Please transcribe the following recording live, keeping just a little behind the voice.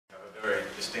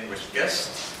distinguished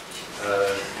guest,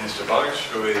 Minister Baris,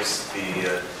 who is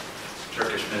the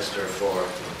Turkish Minister for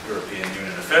European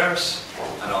Union Affairs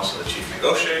and also the chief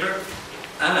negotiator,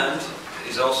 and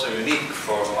is also unique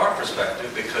from our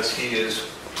perspective because he is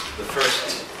the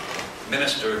first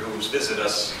minister who's visited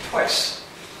us twice.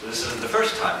 So this isn't the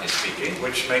first time he's speaking,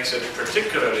 which makes it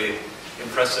particularly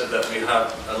impressive that we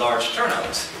have a large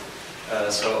turnout.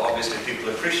 So obviously people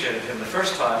appreciated him the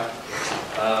first time,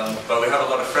 but we have a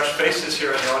lot of fresh faces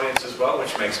here in the audience as well,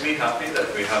 which makes me happy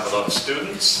that we have a lot of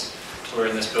students who are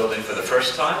in this building for the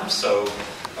first time. So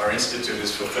our institute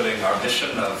is fulfilling our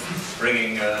mission of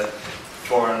bringing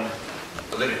foreign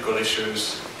political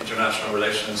issues, international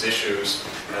relations issues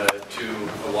to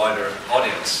a wider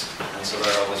audience, and so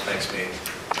that always makes me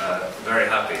very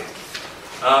happy.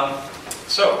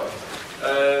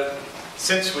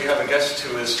 Since we have a guest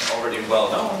who is already well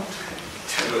known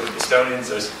to Estonians,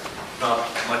 there's not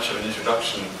much of an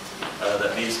introduction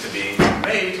that needs to be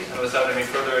made. And without any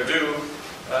further ado,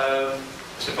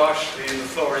 Mr. Baris, the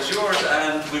floor is yours,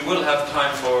 and we will have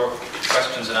time for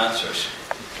questions and answers.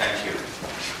 Thank you.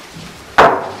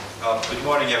 Good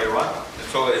morning, everyone.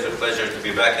 It's always a pleasure to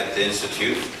be back at the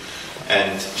Institute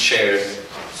and share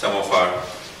some of our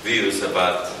views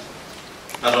about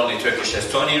not only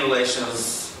Turkish-Estonian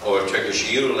relations or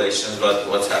Turkish-EU relations, but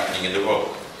what's happening in the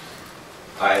world.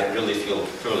 I really feel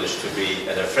privileged to be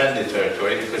at a friendly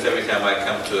territory because every time I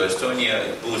come to Estonia,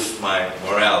 it boosts my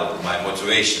morale, my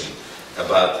motivation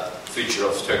about the future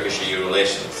of Turkish-EU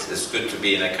relations. It's good to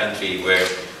be in a country where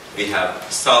we have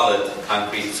solid,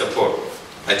 concrete support.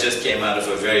 I just came out of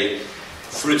a very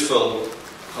fruitful,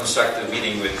 constructive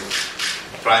meeting with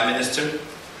the Prime Minister,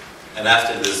 and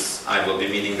after this I will be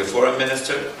meeting the Foreign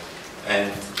Minister,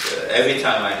 and every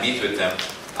time I meet with them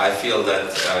I feel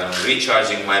that I'm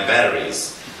recharging my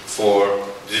batteries for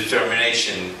the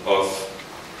determination of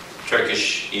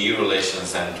Turkish-EU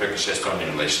relations and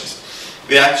Turkish-Estonian relations.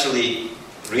 We actually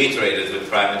reiterated with the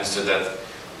Prime Minister that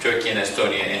Turkey and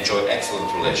Estonia enjoy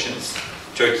excellent relations.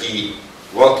 Turkey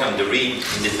welcomed the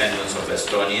re-independence of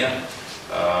Estonia.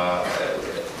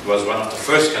 It was one of the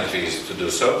first countries to do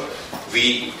so.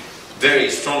 We very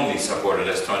strongly supported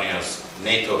Estonia's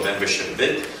NATO membership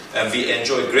bid, and we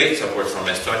enjoy great support from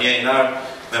Estonia in our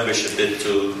membership bid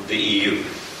to the EU.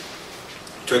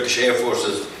 Turkish Air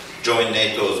Forces joined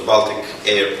NATO's Baltic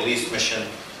Air Police mission,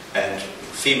 and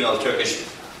female Turkish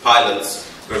pilots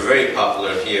were very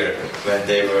popular here when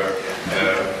they were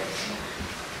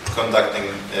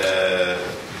conducting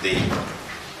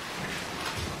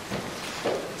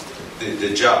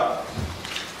the job.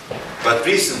 But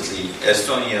recently,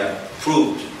 Estonia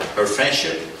proved her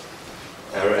friendship,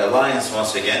 her alliance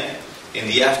once again, in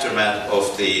the aftermath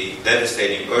of the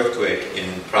devastating earthquake in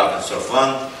the province of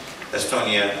Van.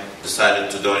 Estonia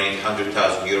decided to donate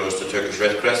 100,000 euros to Turkish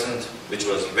Red Crescent, which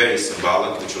was very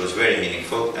symbolic, which was very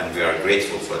meaningful, and we are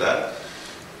grateful for that.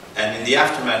 And in the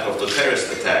aftermath of the terrorist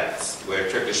attacks, where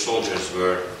Turkish soldiers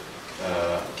were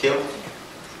killed,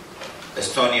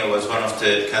 Estonia was one of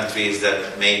the countries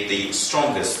that made the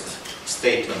strongest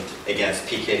statement against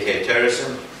PKK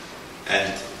terrorism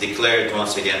and declared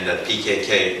once again that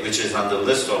PKK, which is on the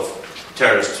list of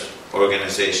terrorist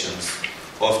organizations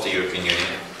of the European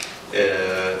Union,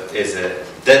 is a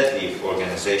deadly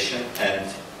organization, and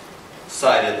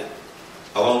sided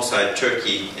alongside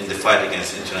Turkey in the fight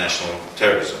against international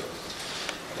terrorism.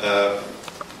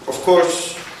 Of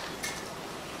course,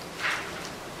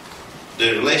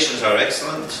 the relations are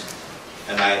excellent,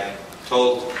 and I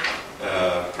told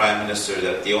Prime Minister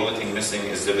that the only thing missing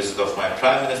is the visit of my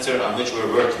Prime Minister, on which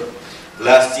we're working.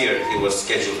 Last year he was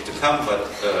scheduled to come, but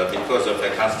because of a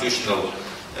constitutional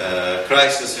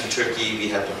crisis in Turkey, we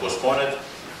had to postpone it.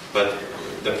 But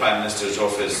the Prime Minister's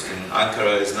office in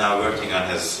Ankara is now working on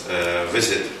his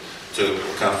visit to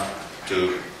come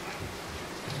to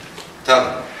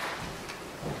Tallinn.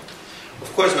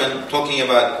 Of course, when talking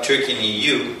about Turkey and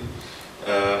EU,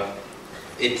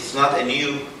 it's not a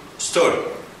new story.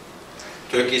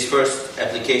 Turkey's first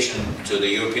application to the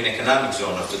European Economic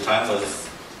Zone of the time was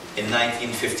in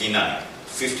 1959,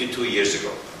 52 years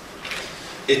ago.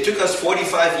 It took us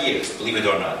 45 years, believe it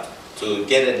or not, to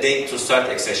get a date to start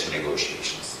accession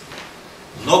negotiations.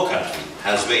 No country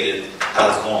has waited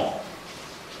as long.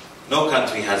 No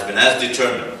country has been as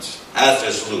determined, as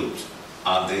resolute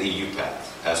on the EU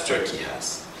path as Turkey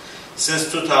has.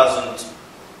 Since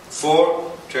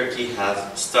 2004, Turkey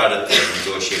has started the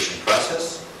negotiation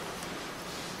process.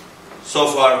 So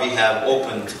far we have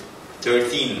opened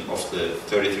 13 of the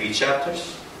 33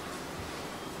 chapters.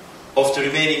 Of the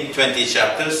remaining 20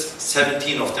 chapters,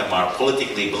 17 of them are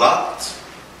politically blocked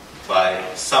by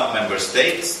some member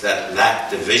states that lack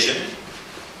the vision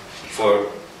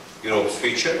for Europe's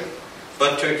future,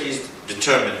 but Turkey is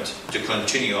determined to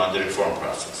continue on the reform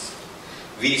process.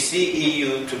 We see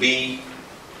EU to be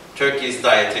Turkey's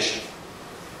dietitian.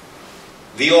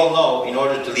 We all know in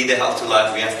order to lead a healthy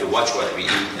life, we have to watch what we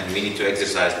eat and we need to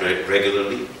exercise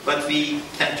regularly, but we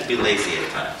tend to be lazy at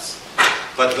times.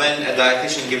 But when a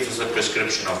dietitian gives us a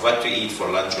prescription of what to eat for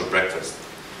lunch or breakfast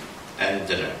and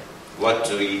dinner, what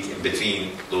to eat in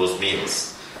between those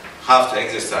meals, how to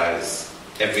exercise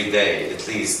every day, at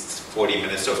least 40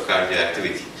 minutes of cardio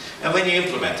activity, and when you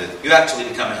implement it, you actually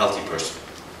become a healthy person.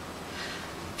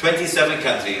 27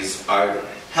 countries are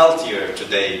healthier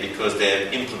today because they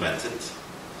have implemented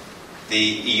the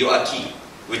EU acquis,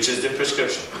 which is the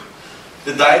prescription.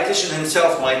 The dietitian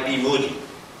himself might be moody,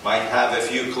 might have a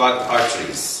few clogged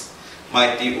arteries,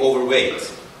 might be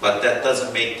overweight, but that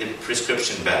doesn't make the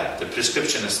prescription bad. The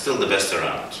prescription is still the best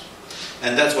around.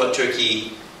 And that's what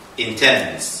Turkey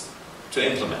intends to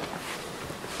implement.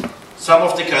 Some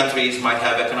of the countries might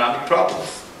have economic problems.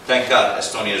 Thank God,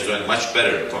 Estonia is doing much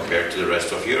better compared to the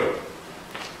rest of Europe.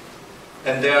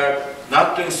 And they are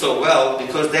not doing so well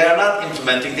because they are not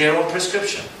implementing their own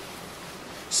prescription.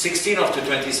 16 of the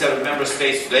 27 member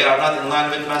states, they are not in line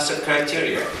with Maastricht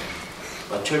criteria.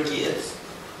 But Turkey is.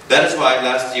 That is why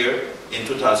last year, in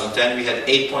 2010, we had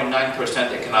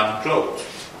 8.9% economic growth.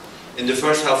 In the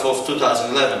first half of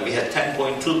 2011, we had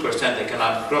 10.2%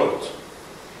 economic growth.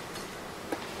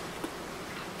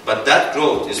 But that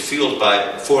growth is fueled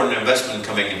by foreign investment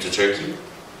coming into Turkey.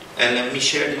 And let me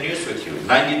share the news with you.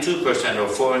 92%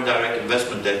 of foreign direct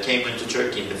investment that came into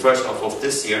Turkey in the first half of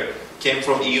this year came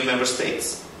from EU member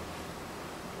states.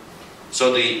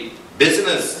 So the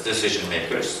business decision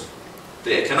makers,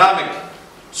 the economic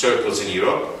circles in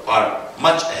Europe are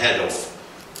much ahead of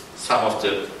some of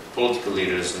the political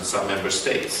leaders in some member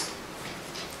states.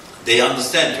 They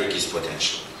understand Turkey's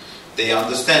potential. They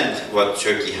understand what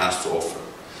Turkey has to offer.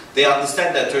 They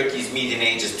understand that Turkey's median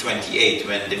age is 28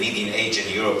 when the median age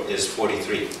in Europe is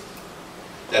 43.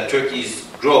 That Turkey's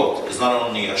growth is not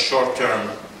only a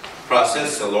short-term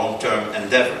process, a long-term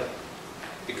endeavor,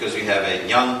 because we have a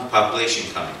young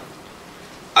population coming.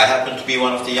 I happen to be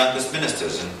one of the youngest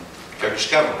ministers in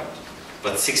Turkish government,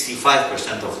 but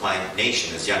 65% of my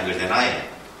nation is younger than I am.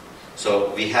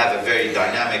 So we have a very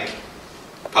dynamic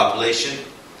population,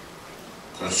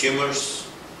 consumers,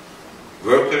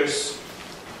 workers,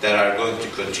 that are going to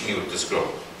continue with this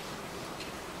growth.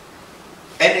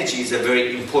 Energy is a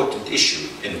very important issue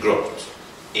in growth,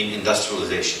 in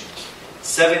industrialization.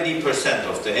 70%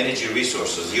 of the energy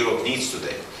resources Europe needs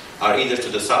today are either to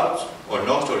the south or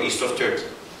north or east of Turkey.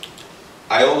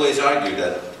 I always argue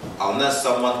that unless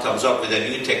someone comes up with a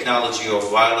new technology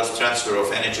of wireless transfer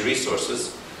of energy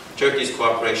resources, Turkey's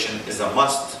cooperation is a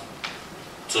must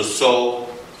to solve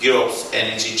Europe's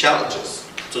energy challenges,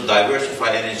 to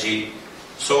diversify energy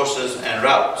sources and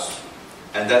routes.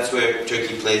 And that's where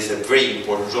Turkey plays a very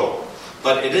important role.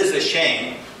 But it is a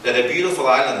shame that a beautiful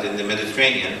island in the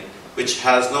Mediterranean, which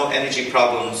has no energy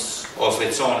problems of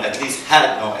its own, at least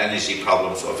had no energy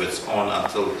problems of its own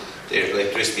until the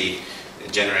electricity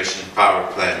generation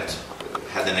power plant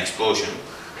had an explosion,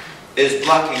 is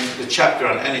blocking the chapter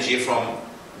on energy from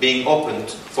being opened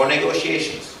for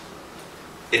negotiations.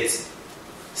 It's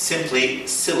simply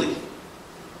silly,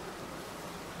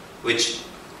 which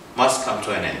must come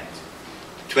to an end.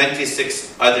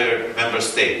 26 other member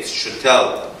states should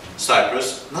tell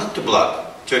Cyprus not to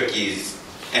block Turkey's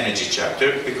energy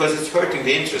chapter because it's hurting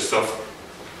the interests of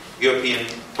European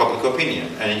public opinion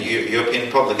and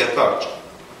European public at large.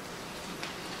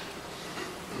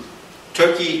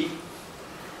 Turkey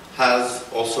has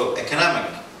also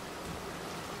economic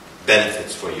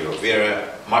benefits for Europe. We are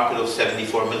a market of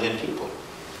 74 million people,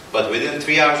 but within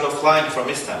 3 hours of flying from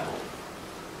Istanbul,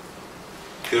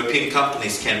 European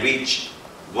companies can reach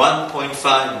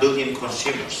 1.5 billion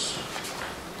consumers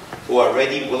who are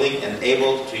ready, willing, and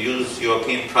able to use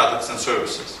European products and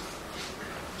services.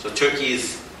 So Turkey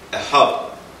is a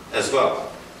hub as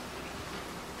well.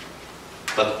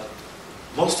 But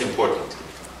most importantly,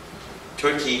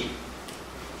 Turkey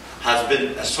has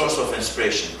been a source of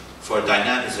inspiration for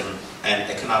dynamism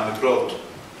and economic growth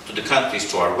to the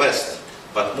countries to our west.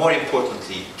 But more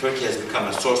importantly, Turkey has become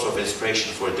a source of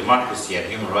inspiration for democracy and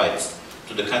human rights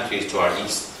to the countries to our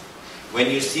east. When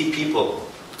you see people,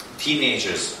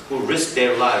 teenagers, who risk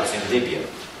their lives in Libya,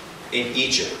 in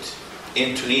Egypt,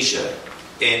 in Tunisia,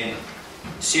 in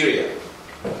Syria,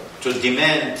 to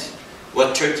demand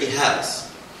what Turkey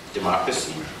has,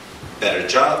 democracy, better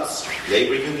jobs,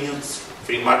 labor unions,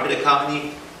 free market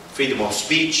economy, freedom of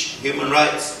speech, human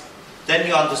rights, then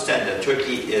you understand that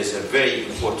Turkey is a very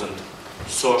important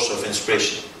source of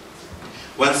inspiration.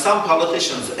 When some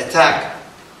politicians attack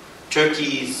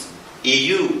Turkey's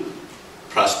EU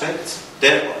prospects,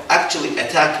 they're actually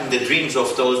attacking the dreams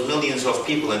of those millions of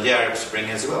people in the Arab Spring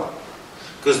as well.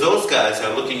 Because those guys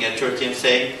are looking at Turkey and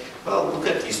saying, well, look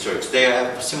at these Turks. They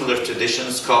have similar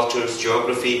traditions, cultures,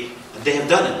 geography, and they have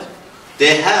done it.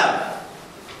 They have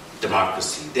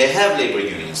democracy. They have labor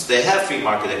unions. They have free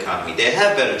market economy. They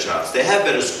have better jobs. They have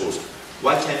better schools.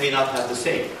 Why can we not have the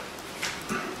same?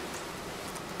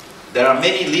 There are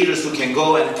many leaders who can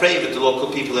go and pray with the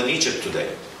local people in Egypt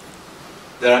today.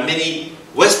 There are many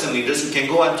Western leaders who can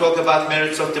go and talk about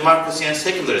merits of democracy and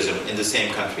secularism in the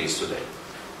same countries today.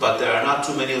 But there are not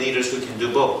too many leaders who can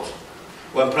do both.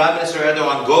 When Prime Minister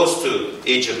Erdogan goes to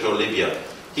Egypt or Libya,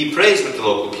 he prays with the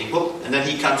local people, and then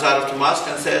he comes out of the mosque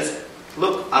and says,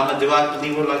 look, I'm a devout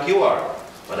believer like you are,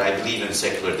 but I believe in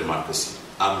secular democracy.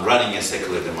 I'm running a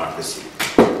secular democracy.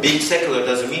 Being secular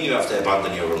doesn't mean you have to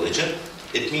abandon your religion.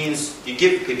 It means you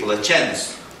give people a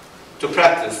chance to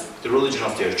practice the religion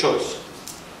of their choice.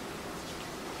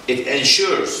 It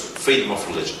ensures freedom of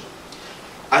religion.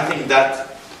 I think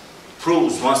that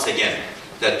proves once again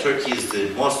that Turkey is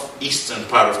the most eastern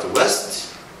part of the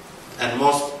West and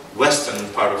most western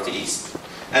part of the East.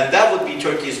 And that would be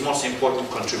Turkey's most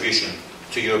important contribution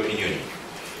to European Union.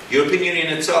 European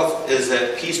Union itself is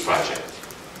a peace project.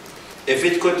 If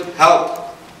it could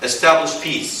help establish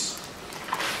peace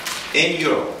in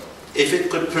Europe, if it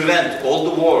could prevent all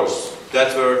the wars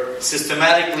that were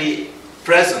systematically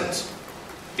present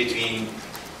between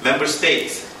member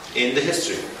states in the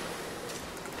history,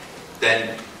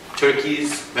 then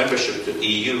Turkey's membership to the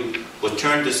EU would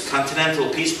turn this continental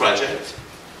peace project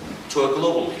to a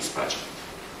global peace project.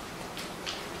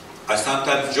 I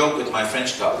sometimes joke with my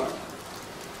French colleague.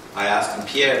 I ask him,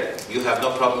 Pierre, you have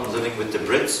no problem living with the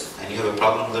Brits and you have a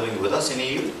problem living with us in the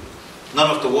EU? None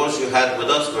of the wars you had with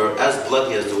us were as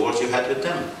bloody as the wars you had with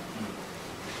them.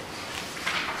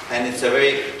 And it's a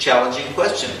very challenging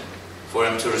question for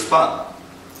him to respond.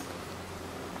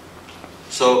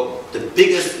 So the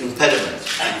biggest impediment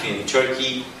between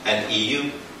Turkey and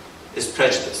EU is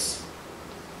prejudice.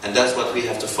 And that's what we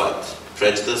have to fight.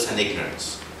 Prejudice and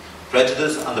ignorance.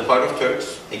 Prejudice on the part of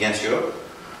Turks against Europe.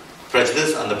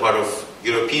 Prejudice on the part of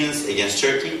Europeans against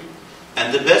Turkey.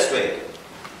 And the best way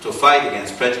to fight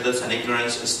against prejudice and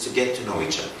ignorance is to get to know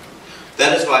each other.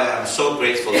 That is why I'm so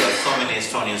grateful that so many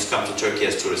Estonians come to Turkey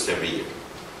as tourists every year.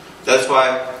 That's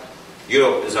why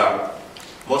Europe is our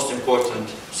most important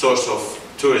source of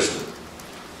tourism.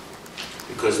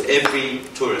 Because every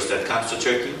tourist that comes to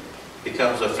Turkey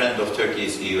becomes a friend of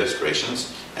Turkey's EU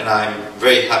aspirations. And I'm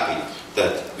very happy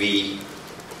that we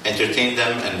entertain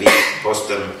them and we host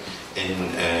them in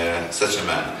such a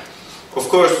manner. Of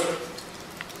course,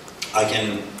 I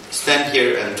can stand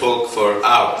here and talk for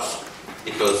hours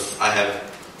because I have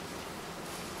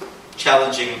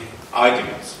challenging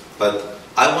arguments. But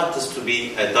I want this to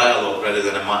be a dialogue rather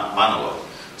than a monologue.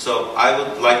 So I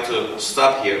would like to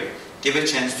stop here, give a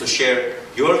chance to share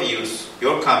your views,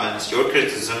 your comments, your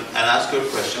criticism, and ask your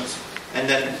questions. And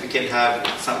then we can have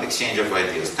some exchange of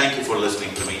ideas. Thank you for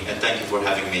listening to me, and thank you for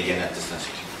having me again at this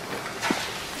institute.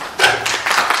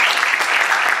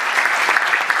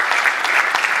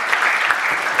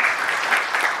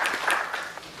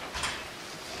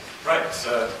 Right.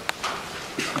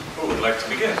 Who would like to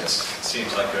begin? It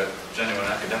seems like a genuine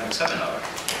academic seminar.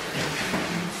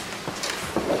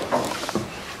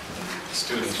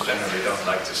 Students generally don't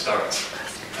like to start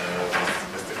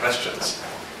with the questions.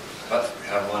 But we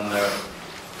have one there.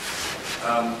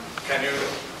 Can you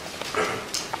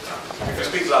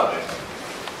speak loudly?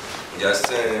 Yes,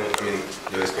 I mean,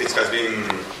 your speech has been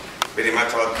very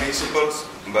much about principles,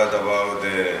 but about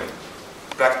the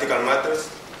practical matters.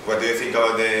 What do you think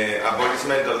about the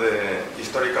abolishment of the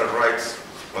historical rights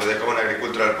of the common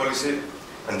agricultural policy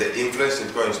and the influence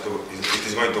it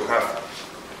is going to have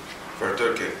for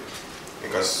Turkey?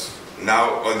 Because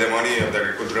now all the money of the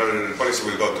agricultural policy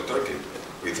will go to Turkey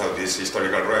without these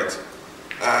historical rights.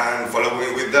 And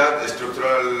following with that,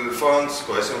 structural funds,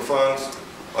 cohesion funds,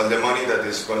 all the money that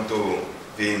is going to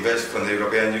be invested from the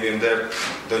European Union there,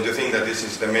 don't you think that this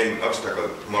is the main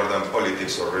obstacle, more than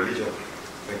politics or religion?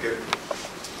 Thank you.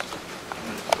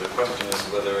 The question is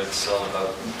whether it's all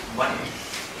about money.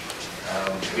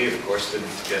 We, of course,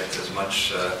 didn't get as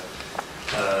much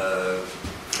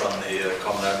from the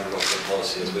common agricultural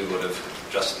policy as we would have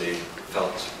justly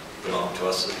felt belonged to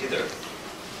us either.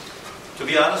 To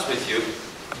be honest with you,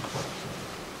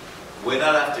 we're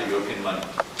not after European money.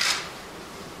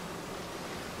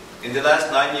 In the last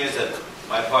 9 years that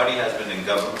my party has been in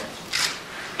government,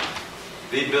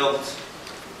 we built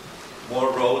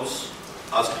more roads,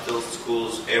 hospitals,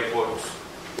 schools, airports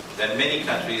than many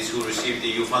countries who received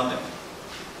EU funding.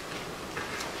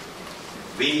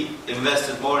 We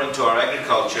invested more into our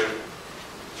agriculture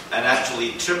and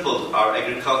actually tripled our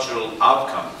agricultural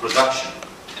outcome, production,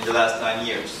 in the last 9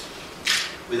 years,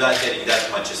 without getting that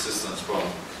much assistance from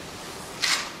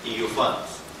EU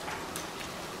funds.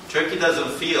 Turkey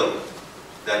doesn't feel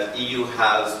that EU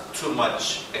has too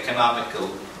much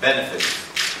economical benefit.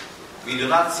 We do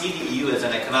not see the EU as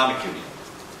an economic union.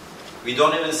 We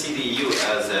don't even see the EU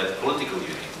as a political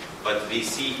union, but we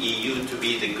see EU to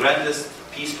be the grandest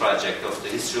peace project of the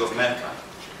history of mankind.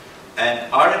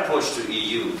 And our approach to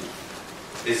EU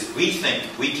is we think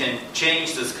we can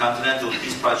change this continental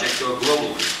peace project to a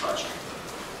global peace project.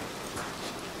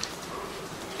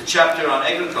 The chapter on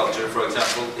agriculture, for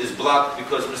example, is blocked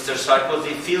because Mr.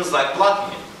 Sarkozy feels like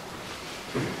blocking it.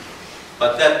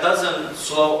 But that doesn't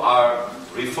slow our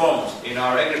reforms in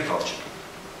our agriculture.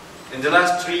 In the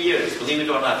last 3 years, believe it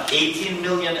or not, 18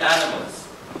 million animals,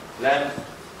 lamb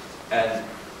and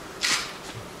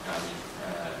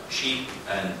sheep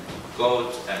and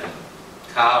goat and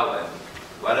cow and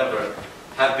whatever,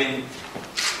 have been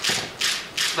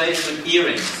placed with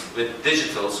earrings, with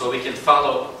digital, so we can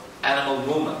follow animal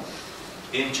movement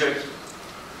in Turkey.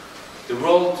 The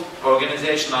World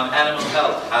Organization on Animal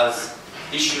Health has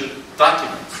issued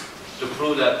documents to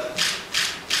prove that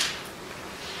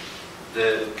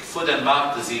the foot and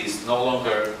mouth disease no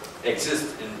longer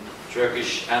exists in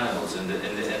Turkish animals in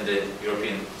the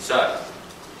European side.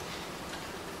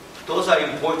 Those are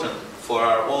important for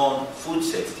our own food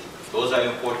safety. Those are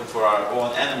important for our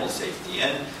own animal safety.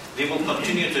 And we will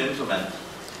continue to implement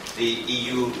the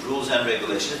EU rules and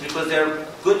regulations because they're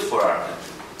good for our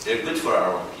country. They're good for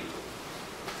our own people.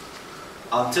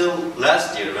 Until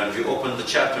last year, when we opened the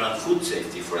chapter on food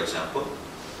safety, for example,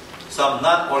 some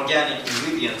non-organic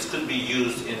ingredients could be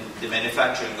used in the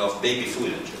manufacturing of baby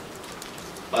food in Turkey.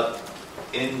 But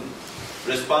in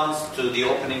response to the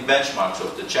opening benchmarks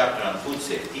of the chapter on food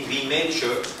safety, we made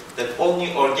sure that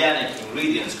only organic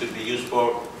ingredients could be used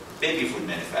for baby food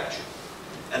manufacturing.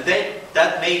 And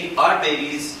that made our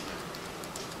babies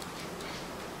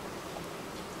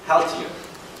healthier.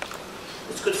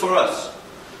 It's good for us.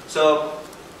 So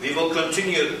we will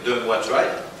continue doing what's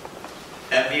right,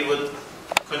 and we would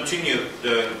continue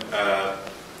doing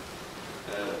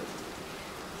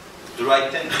the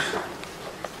right thing.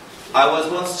 I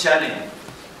was once chatting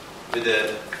with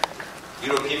a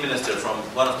European minister from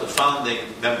one of the founding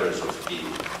members of the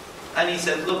EU. And he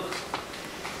said, look,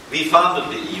 we founded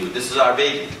the EU, this is our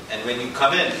baby, and when you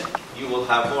come in, you will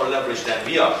have more leverage than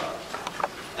we are.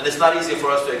 And it's not easy for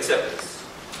us to accept this.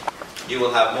 You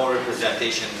will have more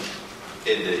representation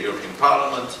in the European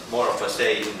Parliament, more of a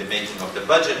say in the making of the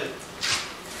budget,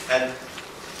 and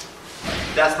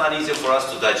that's not easy for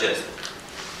us to digest.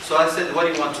 So I said, what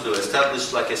do you want to do?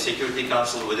 Establish like a Security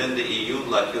Council within the EU,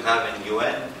 like you have in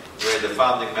UN, where the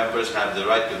founding members have the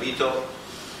right to veto?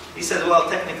 He said, well,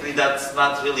 technically that's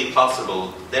not really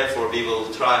possible. Therefore, we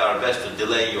will try our best to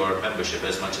delay your membership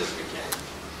as much as we can.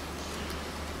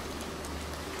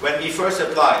 When we first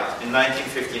applied in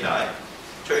 1959,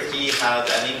 Turkey had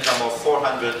an income of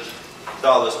 $400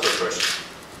 per person.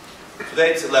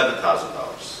 Today it's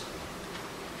 $11,000.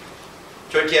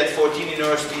 Turkey had 14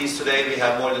 universities. Today we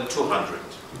have more than 200.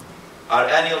 Our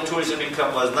annual tourism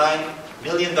income was $9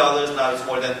 million. Now it's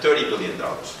more than $30 billion.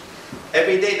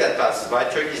 Every day that passes by,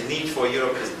 Turkey's need for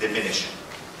Europe is diminishing.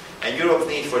 And Europe's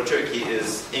need for Turkey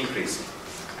is increasing.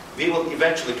 We will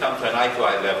eventually come to an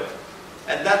eye-to-eye level.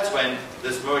 And that's when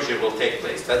this merger will take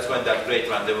place. That's when that great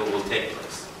rendezvous will take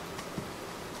place.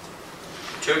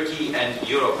 Turkey and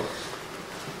Europe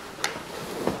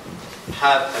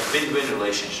have a win-win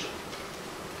relationship.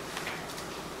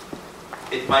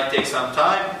 It might take some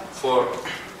time for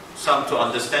some to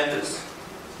understand this.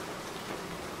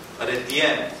 But at the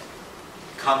end,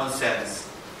 common sense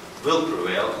will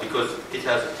prevail because it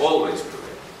has always prevailed.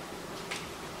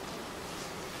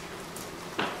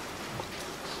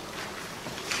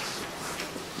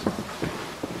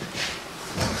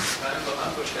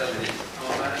 Hoş geldiniz.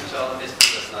 Ama ben önce aldım resmi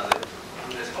sırasına da.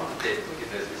 Resmi değil, bugün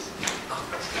resmisi.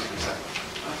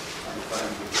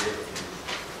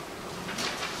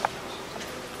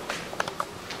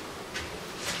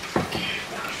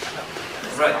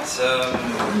 Right.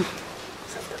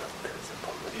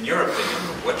 In your opinion,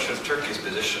 what should Turkey's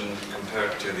position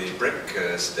compared to the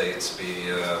BRIC states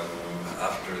be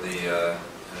after the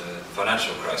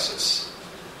financial crisis?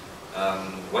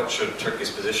 What should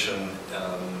Turkey's position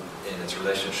in its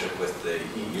relationship with the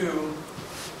EU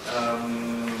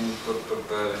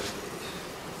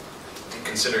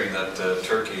considering that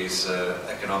Turkey's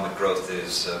economic growth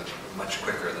is much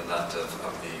quicker than that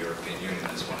of the European Union,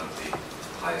 is one of the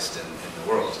highest in the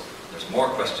world. There's more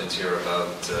questions here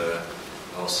about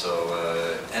also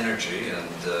energy and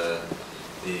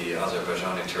the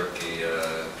Azerbaijani-Turkey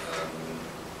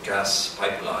gas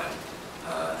pipeline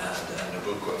and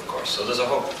Nabucco, of course. So there's a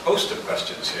whole host of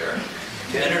questions here.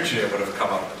 Energy would have come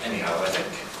up anyhow, I think,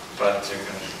 but you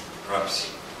can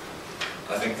perhaps,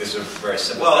 I think these are very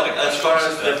sympathetic. Well, as far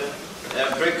as the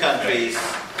BRIC countries,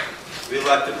 we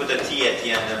like to put a T at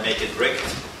the end and make it BRIC.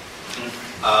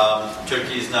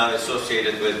 Turkey is now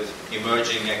associated with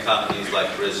emerging economies like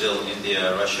Brazil,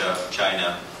 India, Russia,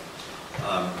 China,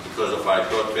 because of our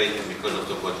growth rate and because of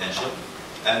the potential.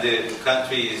 And the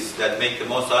countries that make the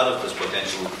most out of this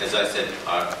potential, as I said,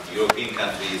 are European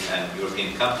countries and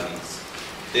European companies.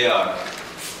 They are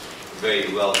very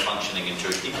well functioning in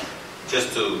Turkey.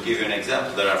 Just to give you an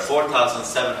example, there are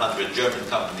 4,700 German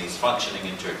companies functioning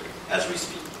in Turkey as we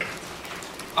speak.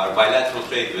 Our bilateral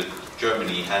trade with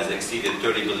Germany has exceeded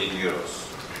 30 billion euros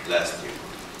last year.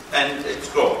 And it's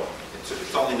growing.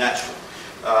 It's only natural.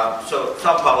 So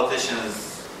some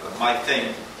politicians might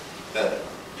think that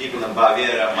people in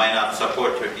Baviera might not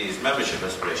support Turkey's membership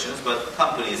aspirations, but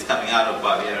companies coming out of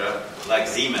Baviera, like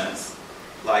Siemens,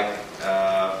 like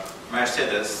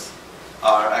Mercedes,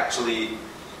 are actually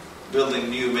building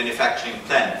new manufacturing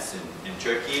plants in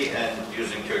Turkey and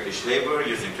using Turkish labor,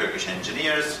 using Turkish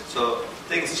engineers. So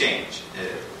things change.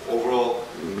 Overall,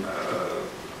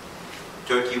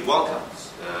 Turkey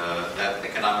welcomes that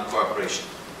economic cooperation.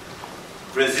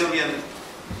 Brazilian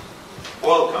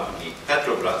oil company,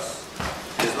 Petrobras,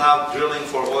 is now drilling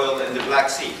for oil in the Black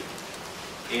Sea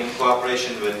in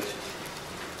cooperation with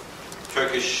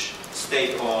Turkish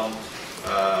state-owned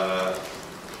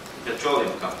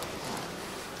petroleum company.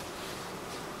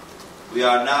 We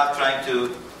are now trying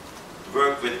to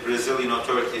work with Brazilian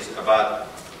authorities about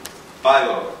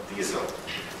biodiesel,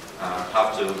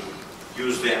 how to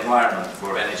use the environment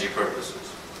for energy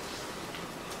purposes.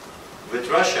 With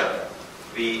Russia,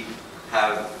 we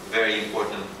have very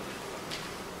important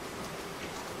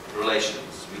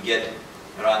relations. We get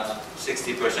around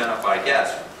 60% of our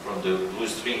gas from the Blue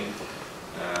Stream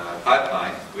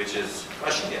pipeline, which is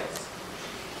Russian gas.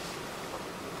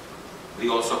 We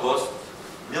also host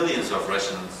millions of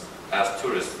Russians as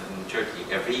tourists in Turkey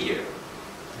every year.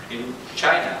 In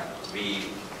China, we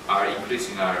are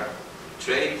increasing our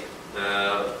trade,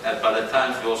 but at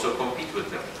times we also compete with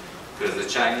them, because the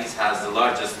Chinese has the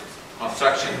largest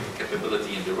construction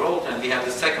capability in the world, and we have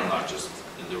the second largest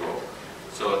in the world.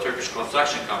 So Turkish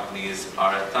construction companies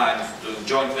are at times doing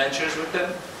joint ventures with them,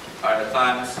 are at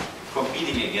times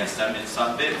competing against them in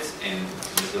some bids in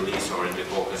the Middle East or in the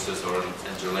Caucasus or in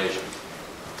Central Asia.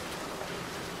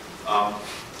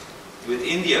 With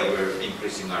India, we're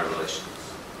increasing our relations.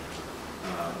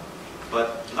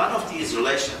 But none of these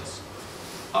relations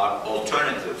are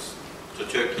alternatives to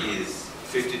Turkey's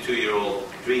 52-year-old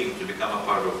dream to become a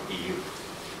part of EU.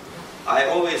 I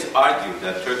always argue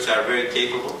that Turks are very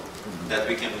capable, that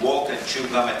we can walk and chew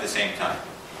gum at the same time.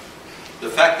 The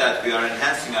fact that we are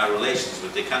enhancing our relations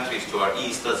with the countries to our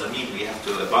east doesn't mean we have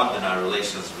to abandon our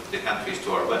relations with the countries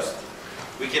to our west.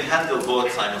 We can handle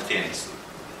both simultaneously.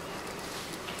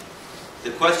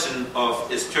 The question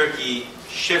of is Turkey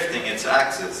shifting its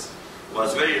axis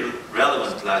was very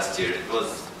relevant last year. It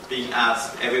was being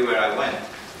asked everywhere I went.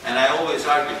 And I always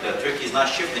argued that Turkey is not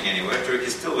shifting anywhere. Turkey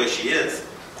is still where she is,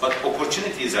 but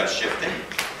opportunities are shifting.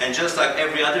 And just like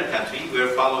every other country,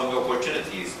 we're following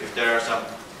opportunities. If there are some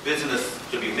business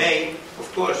to be made,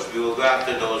 of course, we will go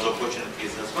after those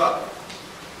opportunities as well.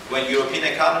 When European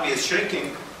economy is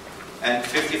shrinking, and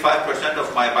 55%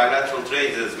 of my bilateral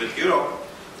trade is with Europe,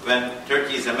 when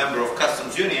Turkey is a member of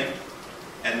Customs Union,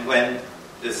 and when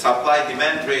the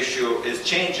supply-demand ratio is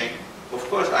changing, of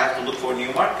course I have to look for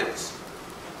new markets.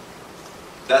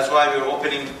 That's why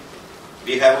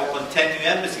we have opened 10 new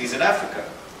embassies in Africa.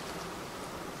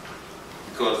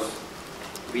 Because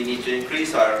we need to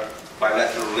increase our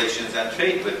bilateral relations and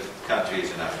trade with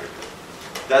countries in Africa.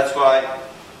 That's why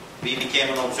we became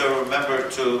an observer member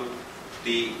to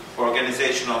the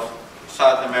Organization of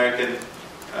South American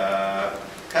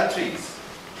countries,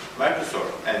 Mercosur,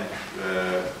 and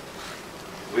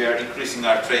we are increasing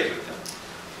our trade with them.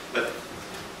 But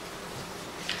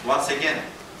once again,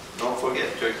 don't forget,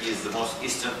 Turkey is the most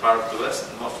eastern part of the West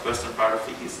and the most western part of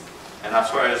the East. And as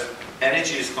far as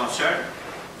energy is concerned,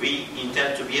 we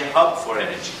intend to be a hub for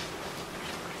energy.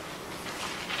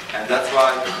 And that's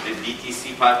why the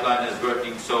DTC pipeline is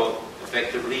working so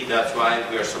effectively. That's why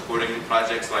we are supporting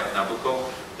projects like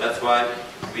Nabucco. That's why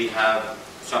we have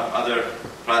some other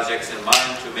projects in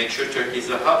mind to make sure Turkey is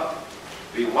a hub.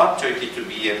 We want Turkey to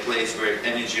be a place where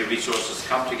energy resources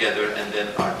come together and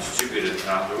then are distributed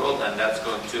around the world, and that's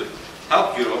going to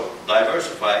help Europe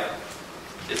diversify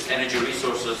its energy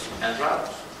resources and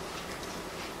routes.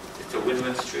 It's a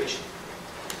win-win situation.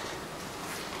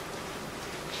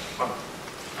 I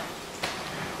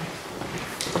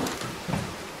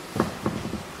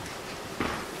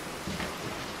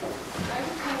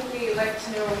would kindly like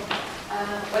to know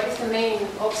what is the main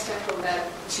obstacle that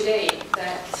today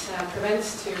that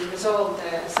prevents to resolve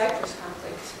the Cyprus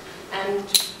conflict, and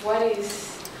what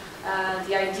is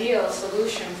the ideal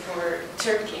solution for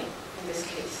Turkey in this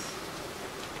case?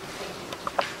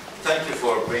 Thank you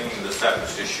for bringing the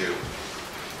Cyprus issue.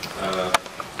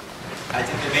 I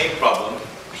think the main problem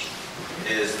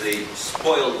is the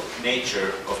spoiled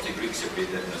nature of the Greek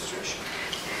Cypriot administration.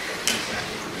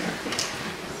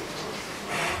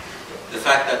 The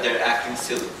fact that they're acting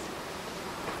silly.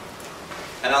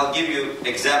 And I'll give you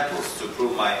examples to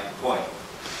prove my point.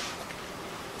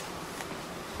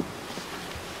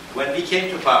 When we came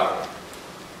to power,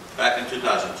 back in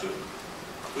 2002,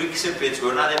 Greek Cypriots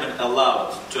were not even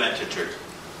allowed to enter Turkey.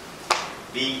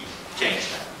 We changed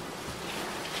that.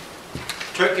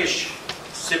 Turkish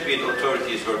Cypriot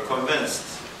authorities were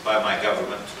convinced by my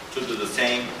government to do the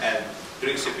same, and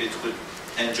Greek Cypriots could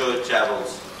enjoy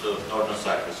travels to Northern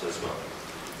Cyprus as well.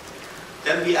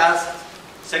 Then we asked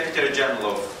Secretary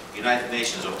General of United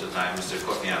Nations of the time, Mr.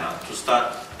 Kofi Annan, to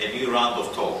start a new round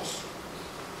of talks.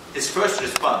 His first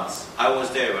response, I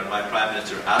was there when my Prime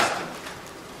Minister asked him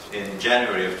in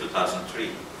January of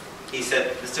 2003. He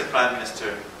said, Mr. Prime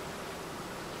Minister,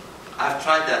 I've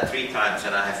tried that 3 times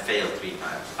and I have failed 3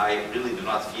 times. I really do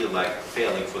not feel like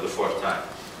failing for the 4th time.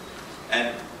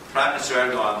 And Prime Minister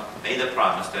Erdogan made a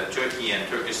promise that Turkey and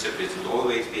Turkish Cypriots would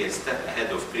always be a step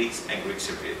ahead of Greeks and Greek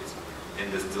Cypriots in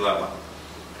this dilemma.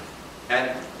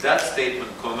 And that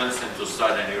statement convinced him to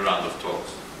start a new round of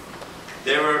talks.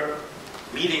 There were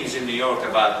meetings in New York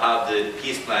about how the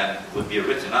peace plan would be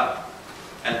written up,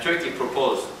 and Turkey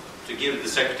proposed to give the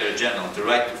Secretary General the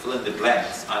right to fill in the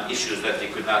blanks on issues that he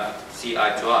could not see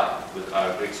eye to eye with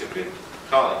our Greek Cypriot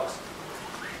colleagues.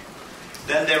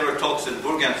 Then there were talks in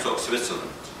Burgenstock,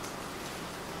 Switzerland,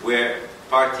 where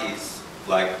parties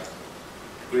like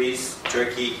Greece,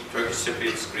 Turkey, Turkish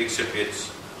Cypriots, Greek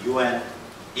Cypriots, UN,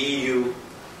 EU,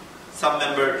 some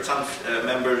members,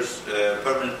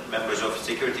 permanent members of the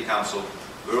Security Council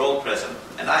were all present,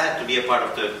 and I had to be a part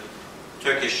of the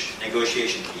Turkish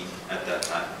negotiation team at that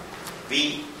time.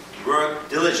 We worked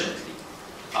diligently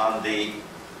on the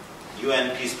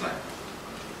UN peace plan.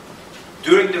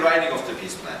 During the writing of the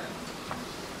peace plan,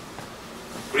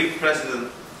 Greek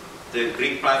President, the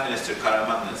Greek Prime Minister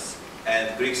Karamanlis,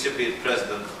 and Greek Cypriot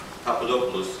President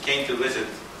Papadopoulos came to visit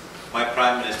my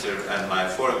Prime Minister and my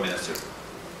Foreign Minister,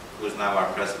 who is now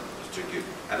our President, Mr. Gül.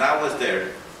 And I was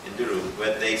there in the room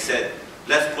when they said,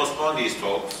 let's postpone these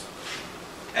talks,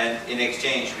 and in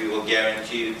exchange we will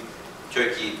guarantee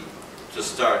Turkey to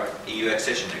start EU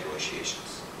accession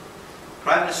negotiations.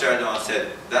 Prime Minister Erdogan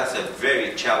said, that's a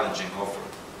very challenging offer.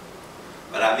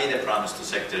 But I made a promise to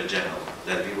Secretary General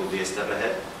that we will be a step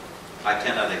ahead. I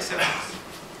cannot accept this.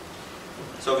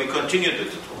 So we continued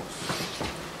with the talks.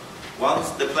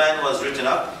 Once the plan was written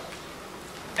up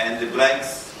and the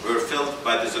blanks were filled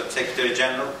by the Secretary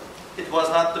General, it was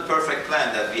not the perfect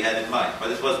plan that we had in mind,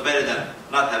 but it was better than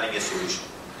not having a solution.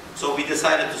 So we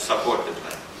decided to support the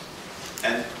plan.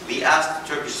 And we asked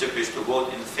the Turkish Cypriots to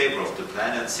vote in favor of the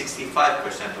plan, and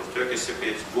 65% of Turkish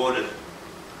Cypriots voted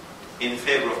in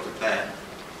favor of the plan,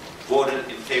 voted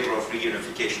in favor of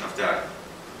reunification of the island.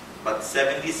 But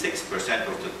 76%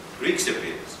 of the Greek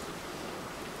Cypriots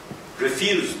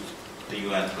refused the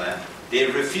UN plan. They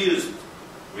refused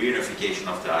reunification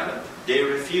of the island. They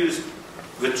refused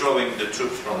withdrawing the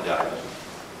troops from the island.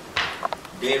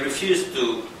 They refused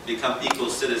to become equal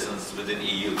citizens within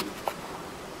EU.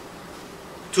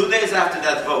 2 days after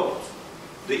that vote,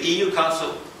 the EU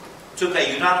Council took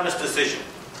a unanimous decision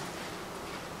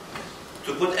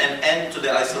to put an end to the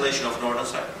isolation of Northern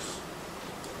Cyprus.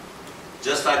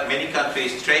 Just like many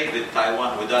countries trade with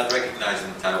Taiwan without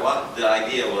recognizing Taiwan, the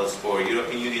idea was for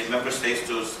European Union member states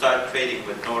to start trading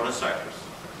with Northern Cyprus.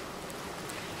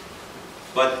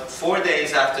 But 4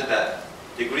 days after that,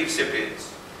 the Greek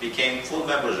Cypriots became full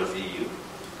members of the EU,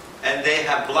 and they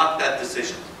have blocked that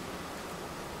decision.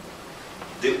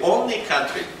 The only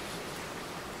country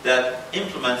that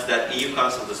implements that EU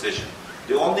Council decision,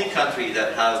 the only country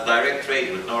that has direct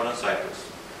trade with Northern Cyprus,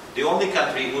 the only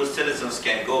country whose citizens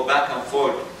can go back and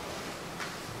forth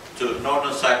to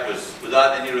Northern Cyprus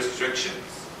without any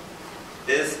restrictions,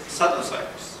 is Southern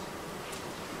Cyprus.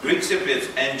 Greek Cypriots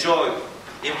enjoy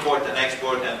import and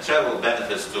export and travel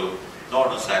benefits to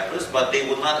Northern Cyprus, but they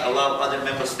will not allow other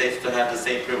member states to have the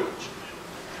same privilege.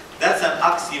 That's an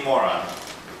oxymoron.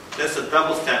 That's a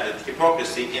double standard,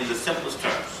 hypocrisy in the simplest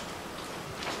terms.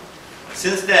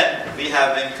 Since then, we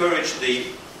have encouraged the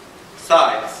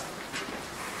sides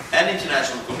and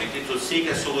international community to seek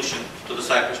a solution to the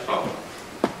Cyprus problem.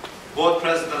 Both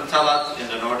President Talat in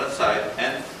the northern side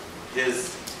and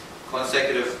his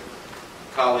consecutive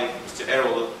colleague, Mr.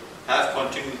 Erol, have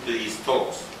continued these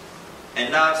talks.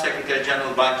 And now Secretary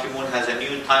General Ban Ki-moon has a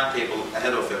new timetable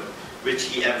ahead of him, which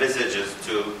he envisages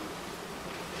to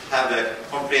have a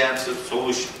comprehensive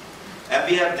solution. And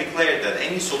we have declared that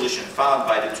any solution found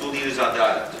by the two leaders on the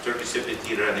island, the Turkish Cypriot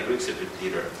leader and the Greek Cypriot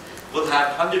leader, will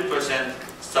have 100%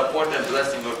 support and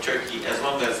blessing of Turkey as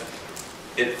long as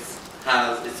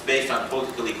it's based on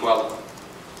political equality.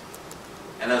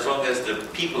 And as long as the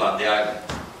people on the island,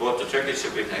 both the Turkish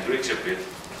Cypriot and Greek Cypriot,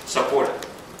 support it.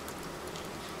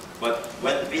 But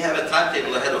when we have a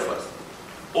timetable ahead of us,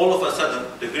 all of a sudden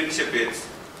the Greek Cypriots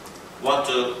want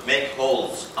to make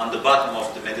holes on the bottom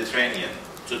of the Mediterranean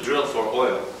to drill for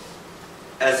oil,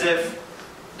 as if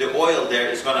the oil there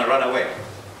is going to run away,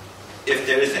 if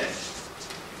there is any.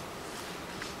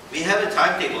 We have a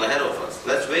timetable ahead of us.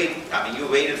 Let's wait. I mean, you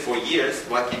waited for years.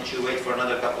 Why can't you wait for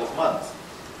another couple of months?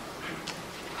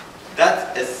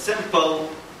 That's a simple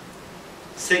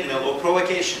signal of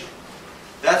provocation.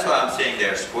 That's why I'm saying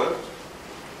they're spoiled.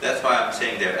 That's why I'm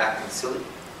saying they're acting silly.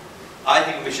 I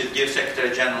think we should give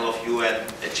Secretary General of UN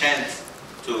a chance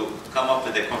to come up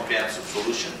with a comprehensive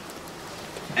solution.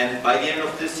 And by the end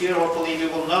of this year, hopefully we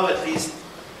will know at least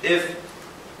if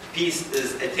peace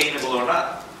is attainable or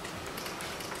not.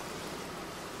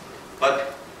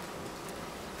 But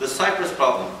the Cyprus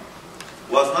problem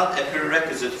was not a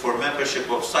prerequisite for membership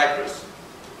of Cyprus.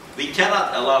 We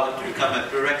cannot allow it to become a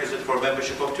prerequisite for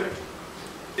membership of Turkey.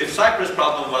 If Cyprus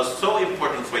problem was so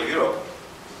important for Europe,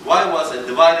 why was a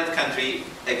divided country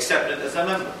accepted as a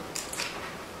member?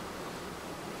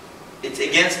 It's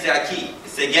against the acquis.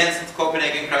 It's against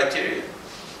Copenhagen criteria.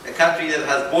 A country that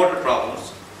has border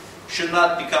problems should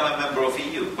not become a member of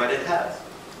EU, but it has.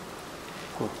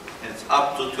 It's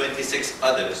up to 26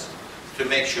 others to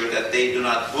make sure that they do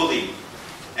not bully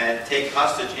and take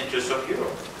hostage interests of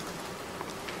Europe.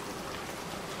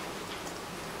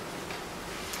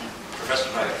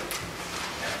 Professor Baris.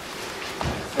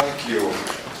 Thank you.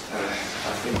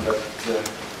 I think that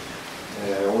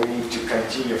we need to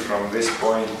continue from this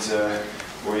point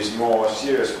with more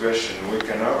serious question. We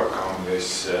can overcome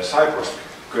this Cyprus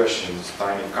question. It's a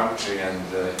tiny country, and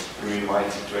we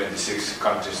invited 26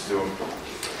 countries to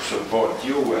support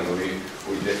you, and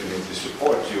we definitely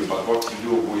support you. But what to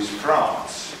do with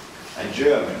France and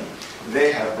Germany?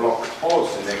 They have blocked all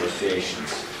the negotiations.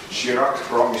 Chirac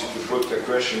promised to put the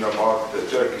question about the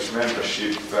Turkish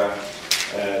membership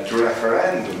to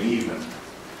referendum even.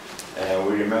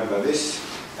 We remember this.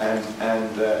 And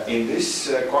in this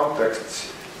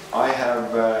context, I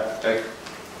have a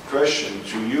question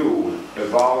to you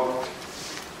about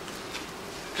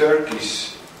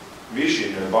Turkey's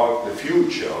vision about the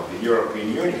future of the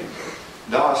European Union.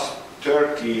 Does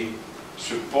Turkey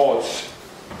support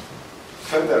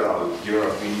federal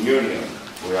European Union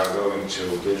we are going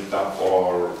to build up,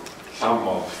 or some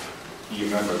of EU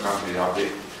member countries are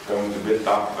going to build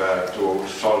up to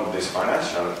solve this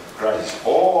financial crisis,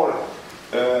 or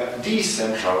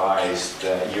decentralized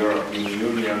European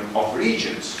Union of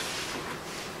regions?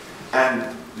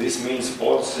 And this means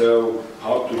also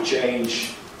how to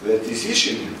change the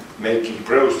decision-making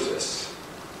process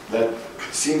that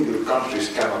single countries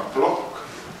cannot block.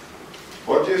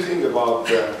 What do you think about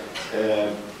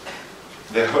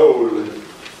the whole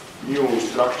new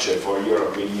structure for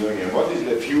European Union? What is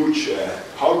the future?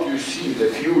 How do you see the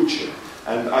future?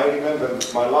 And I remember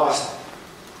my last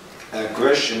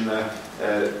question,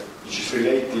 which is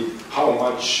related how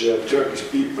much Turkish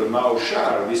people now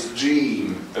share this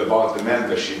dream about the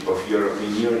membership of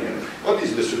European Union. What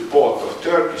is the support of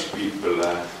Turkish people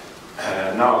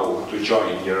now to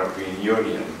join European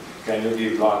Union? Can you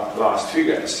give last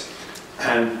figures?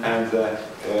 And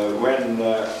when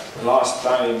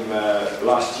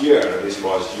last year, this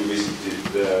was, you visited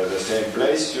the same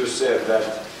place, you said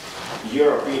that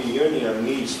European Union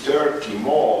needs Turkey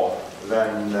more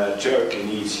than Turkey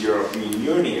needs European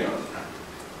Union.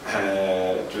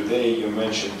 Today you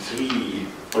mentioned 3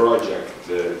 projects.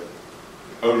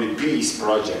 Only peace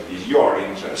project is your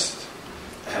interest.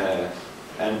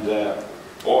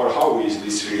 Or how is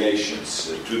this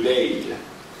relations today?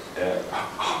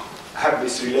 Have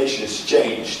these relations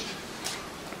changed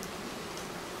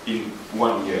in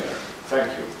 1 year?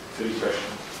 Thank you. 3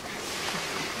 questions.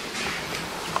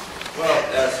 Well,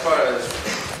 as far as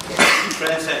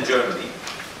France and Germany,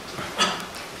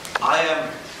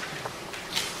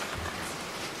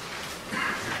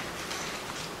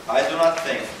 I do not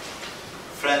think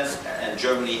France and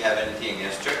Germany have anything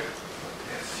against Turkey.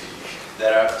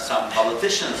 There are some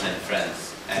politicians in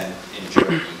France and in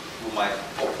Germany who might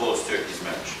oppose Turkey's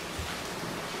membership.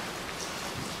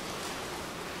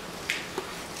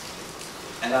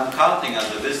 And I'm counting on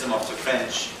the wisdom of the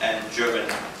French and German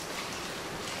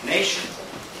nation,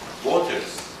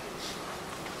 voters,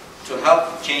 to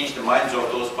help change the minds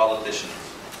of those politicians,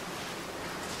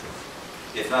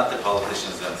 if not the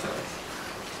politicians themselves.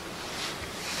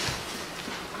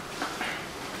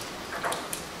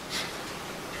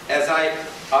 As I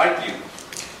argue,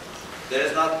 there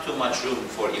is not too much room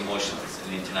for emotions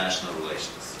in international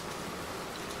relations.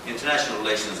 International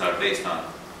relations are based on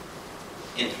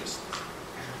interest.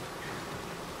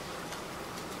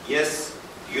 Yes,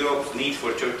 Europe's need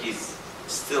for Turkey is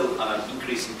still on an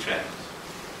increasing trend.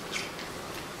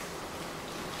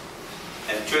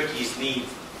 And Turkey's need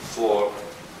for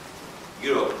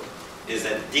Europe is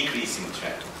a decreasing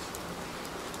trend.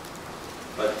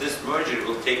 But this merger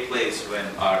will take place when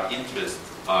our interests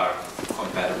are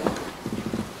compatible.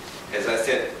 As I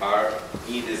said, our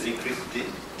need is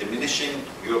diminishing,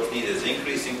 Europe's need is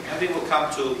increasing, and we will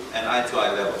come to an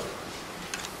eye-to-eye level.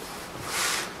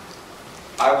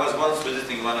 I was once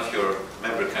visiting one of your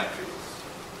member countries,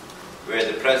 where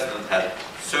the president had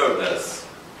served as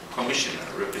commissioner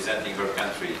representing her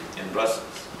country in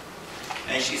Brussels.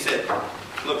 And she said,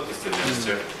 look, Mr.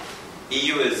 Minister,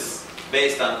 EU is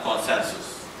based on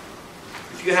consensus.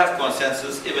 If you have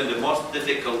consensus, even the most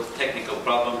difficult technical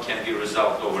problem can be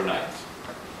resolved overnight.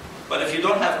 But if you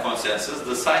don't have consensus,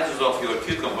 the sizes of your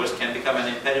cucumbers can become an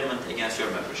impediment against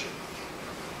your membership.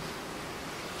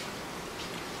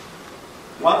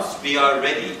 Once we are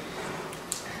ready,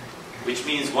 which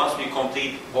means once we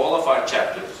complete all of our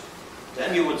chapters,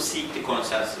 then we would seek the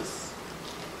consensus.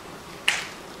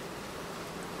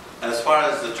 As far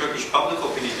as the Turkish public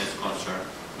opinion is concerned,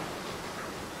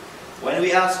 when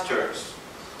we ask Turks,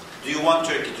 do you want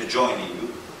Turkey to join EU?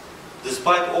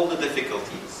 Despite all the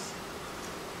difficulties,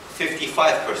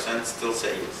 55% still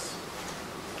say yes.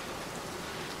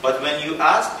 But when you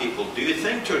ask people, do you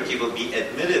think Turkey will be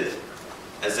admitted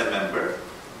as a member?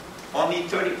 Only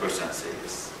 30% say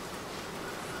yes.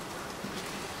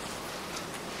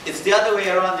 It's the other way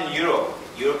around in Europe.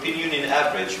 European Union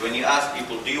average, when you ask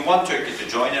people, do you want Turkey to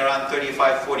join? Around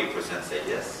 35–40% say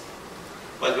yes.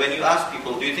 But when you ask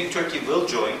people, do you think Turkey will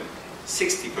join?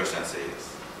 60% say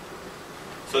yes.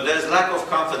 So there's lack of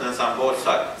confidence on both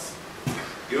sides.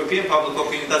 European public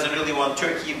opinion doesn't really want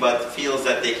Turkey, but feels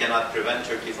that they cannot prevent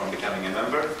Turkey from becoming a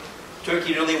member.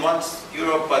 Turkey really wants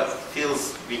Europe, but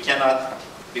feels we cannot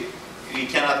be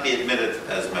admitted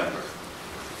as a member.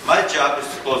 My job is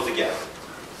to close the gap.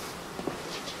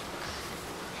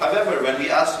 However, when we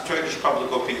ask Turkish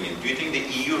public opinion, do you think the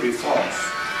EU reforms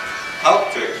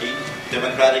help Turkey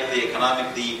democratically,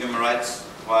 economically, human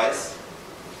rights-wise?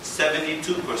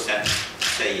 72%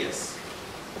 say yes.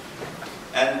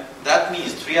 And that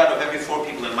means 3 out of every 4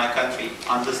 people in my country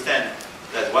understand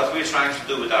that what we're trying to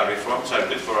do with our reforms are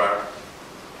good for our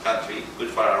country, good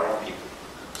for our own people.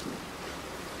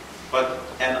 But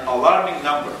an alarming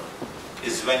number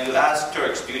is when you ask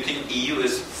Turks, do you think EU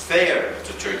is fair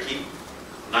to Turkey?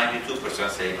 92%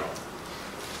 say no.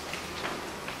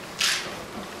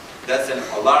 That's an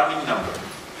alarming number.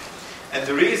 And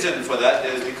the reason for that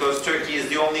is because Turkey is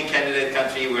the only candidate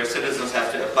country where citizens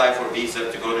have to apply for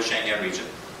visa to go to Schengen region.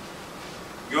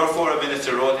 Your foreign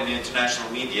minister wrote in the international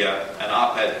media an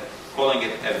op-ed calling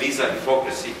it a visa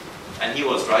hypocrisy, and he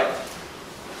was right.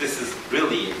 This is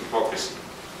really a hypocrisy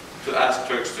to ask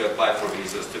Turks to apply for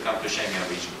visas to come to Schengen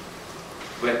region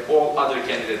when all other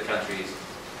candidate countries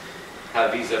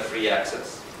have visa-free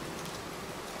access.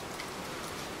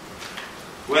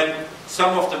 When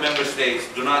some of the member states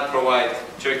do not provide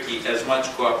Turkey as much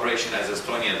cooperation as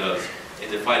Estonia does in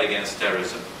the fight against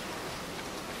terrorism.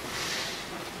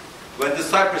 When the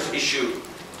Cyprus issue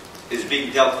is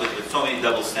being dealt with so many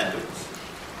double standards.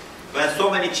 When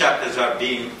so many chapters are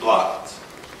being blocked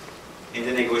in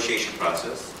the negotiation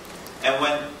process. And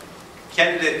when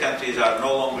candidate countries are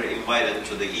no longer invited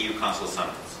to the EU Council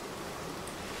summits.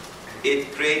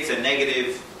 It creates a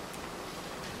negative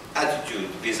attitude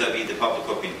vis-à-vis the public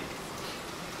opinion.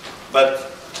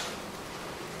 But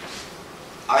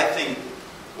I think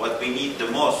what we need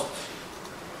the most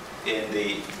in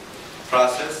the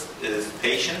process is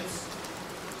patience,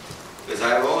 because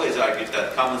I've always argued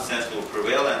that common sense will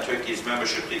prevail and Turkey's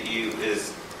membership to the EU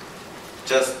is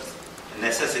just a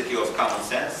necessity of common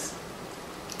sense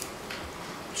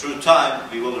through time,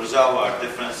 we will resolve our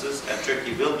differences and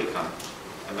Turkey will become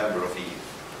a member of EU.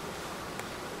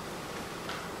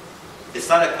 It's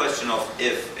not a question of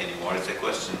if anymore, it's a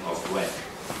question of when.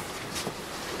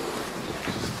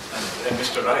 And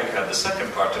Mr. Reich had the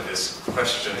second part of his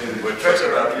question, which was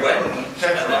about when, and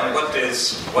then what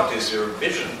is your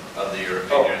vision of the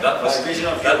European Union? That was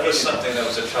something that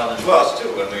was a challenge for us too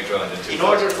when we joined in 2000. In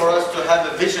order for us to have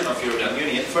a vision of European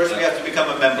Union, first we have to become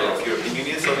a member of European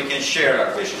Union so we can share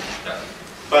our vision.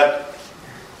 But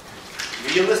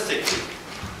realistically,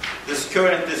 this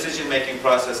current decision-making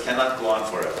process cannot go on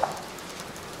forever.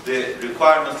 The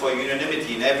requirement for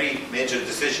unanimity in every major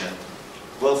decision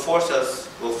will force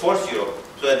Europe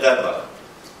to a deadlock.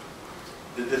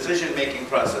 The decision-making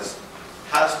process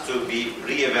has to be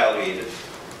re-evaluated,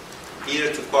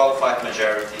 either to qualified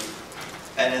majority,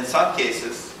 and in some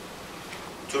cases,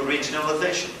 to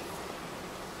regionalization.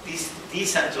 This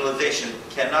decentralization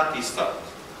cannot be stopped.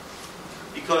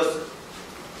 Because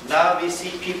now we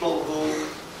see people who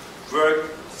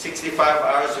work 65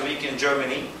 hours a week in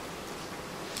Germany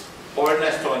or in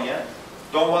Estonia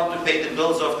don't want to pay the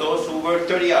bills of those who work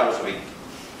 30 hours a week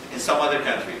in some other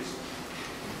countries.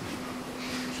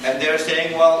 And they're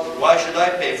saying, well, why should I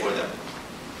pay for them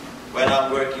when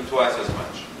I'm working twice as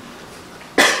much?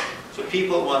 So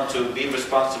people want to be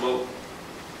responsible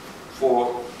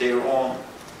for their own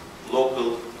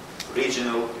local,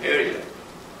 regional area.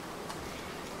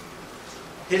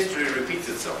 History repeats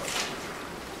itself.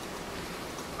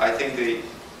 I think the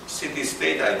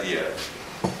city-state idea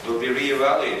will be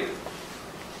re-evaluated.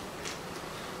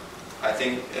 I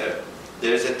think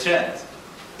there's a trend.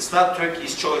 It's not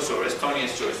Turkey's choice or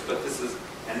Estonia's choice, but this is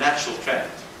a natural trend.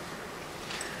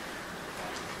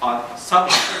 On some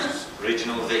issues,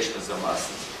 regionalization is a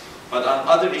must. But on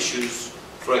other issues,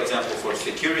 for example, for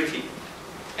security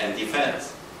and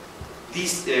defense,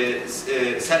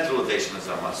 centralization is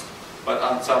a must. But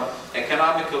on some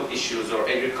economical issues or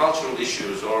agricultural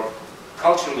issues or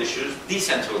cultural issues,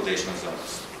 decentralization is a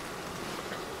must.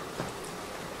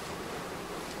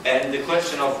 And the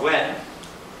question of when,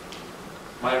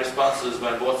 my response is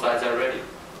when both sides are ready.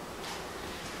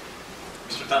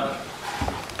 Mr. Tanner.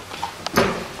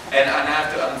 And I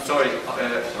have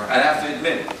to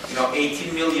admit,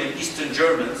 18 million Eastern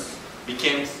Germans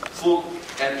became full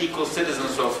and equal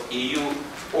citizens of EU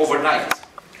overnight,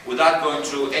 without going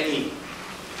through any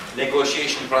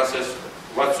negotiation process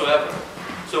whatsoever.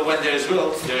 So when there is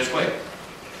will, there is way.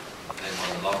 And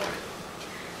on the lottery.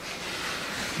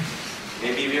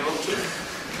 Maybe we will too.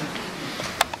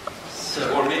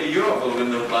 Sir, Or maybe Europe will win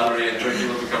the lottery and Turkey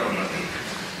will become a member.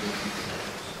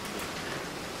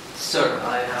 Sir,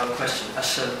 I have a question.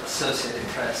 Associated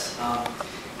Press.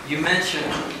 You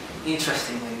mentioned,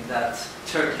 interestingly, that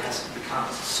Turkey has become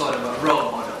sort of a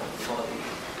role model for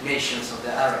the nations of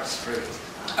the Arab Spring.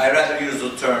 I rather use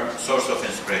the term source of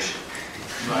inspiration.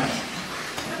 Right.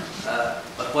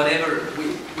 But whatever,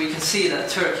 we can see that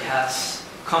Turkey has,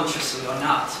 consciously or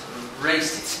not,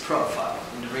 raised its profile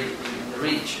in the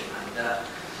region. And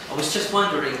I was just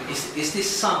wondering, is this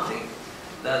something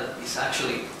that is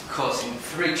actually causing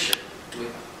friction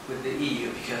with the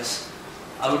EU? Because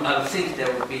I would think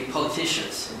there would be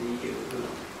politicians in the EU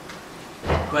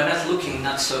who are not looking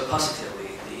not so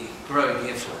positively at the growing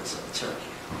influence of Turkey.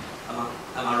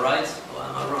 Am I right or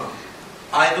am I wrong?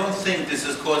 I don't think this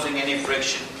is causing any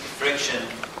friction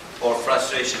or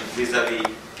frustration vis-a-vis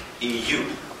EU,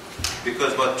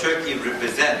 because what Turkey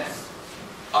represents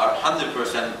are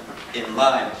 100% in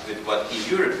line with what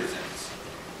EU represents.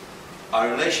 Our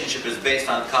relationship is based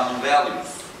on common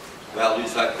values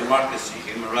like democracy,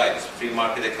 human rights, free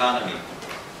market economy,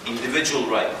 individual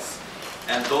rights,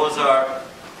 and those are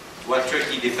what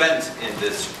Turkey defends in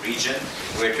this region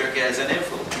where Turkey has an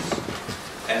influence.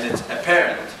 And it's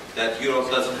apparent that Europe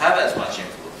doesn't have as much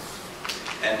influence.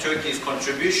 And Turkey's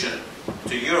contribution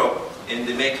to Europe in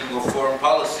the making of foreign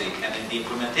policy and in the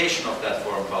implementation of that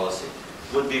foreign policy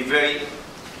would be very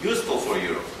useful for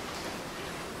Europe.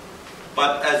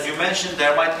 But as you mentioned,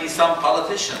 there might be some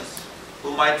politicians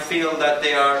who might feel that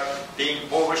they are being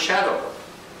overshadowed.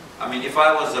 I mean, if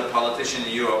I was a politician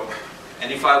in Europe,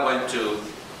 and if I went to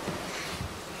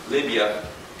Libya,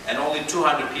 and only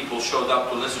 200 people showed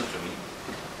up to listen to me,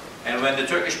 and when the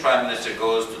Turkish Prime Minister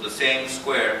goes to the same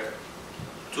square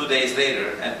 2 days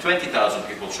later, and 20,000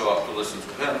 people show up to listen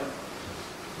to him,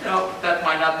 that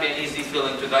might not be an easy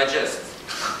feeling to digest.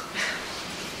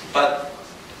 But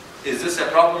is this a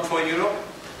problem for Europe?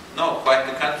 No, quite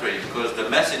the contrary, because the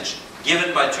message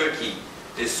given by Turkey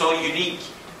is so unique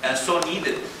and so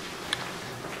needed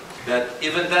that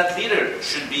even that leader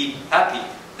should be happy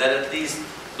that at least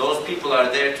those people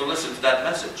are there to listen to that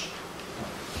message.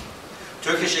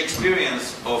 Turkish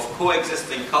experience of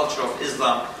coexisting culture of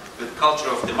Islam with culture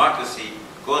of democracy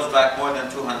goes back more than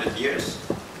 200 years.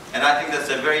 And I think that's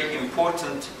a very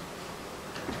important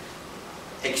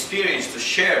experience to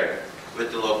share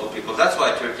with the local people. That's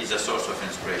why Turkey is a source of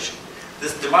inspiration.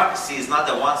 This democracy is not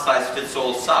a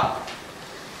one-size-fits-all sop.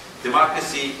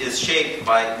 Democracy is shaped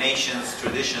by nations,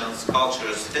 traditions,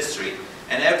 cultures, history.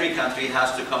 And every country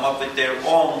has to come up with their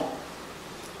own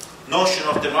notion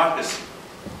of democracy.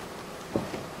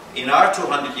 In our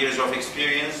 200 years of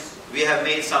experience, we have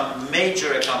made some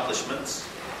major accomplishments.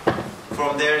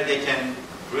 From there, they can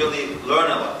really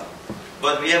learn a lot.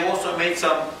 But we have also made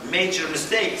some major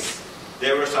mistakes.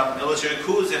 There were some military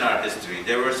coups in our history.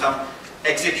 There were some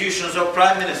executions of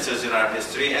prime ministers in our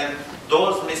history. And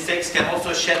those mistakes can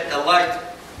also shed a light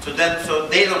to them so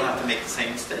they don't have to make the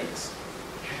same mistakes.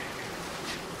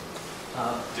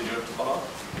 Did you have to follow up?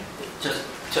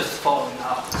 Just following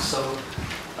up. So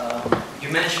you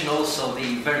mentioned also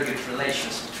the very good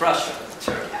relations with Russia that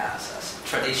Turkey has, as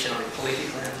traditionally,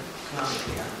 politically and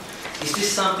economically. Is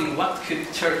this something? What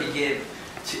could Turkey give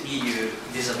to EU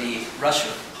vis-a-vis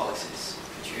Russian policies?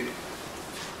 Could you?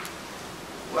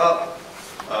 Well,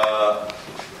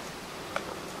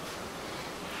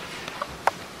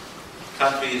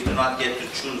 countries do not get to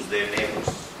choose their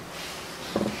neighbors,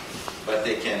 but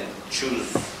they can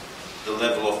choose the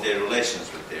level of their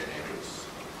relations with their neighbors.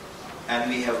 And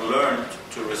we have learned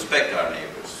to respect our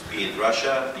neighbors, be it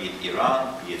Russia, be it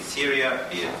Iran, be it Syria,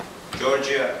 be it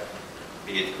Georgia,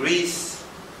 be it Greece.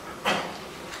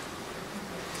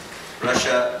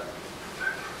 Russia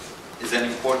is an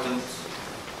important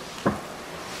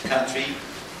country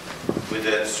with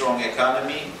a strong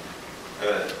economy,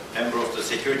 a member of the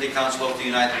Security Council of the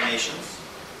United Nations.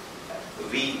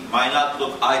 We might not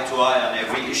look eye to eye on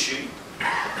every issue.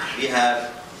 We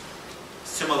have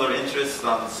similar interests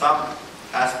on some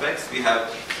aspects. We have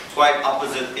quite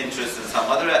opposite interests in some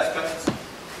other aspects.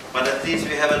 But at least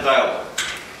we have a dialogue.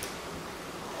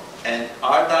 And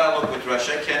our dialogue with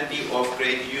Russia can be of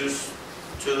great use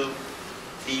to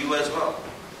the EU as well.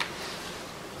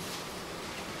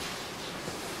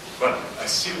 Well, I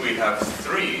see we have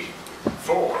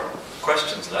 4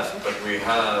 questions left, but we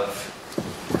have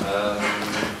a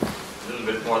little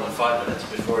bit more than 5 minutes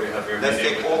before you have your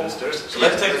meeting with the ministers. So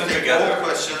let's take them together. All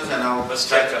questions and I'll let's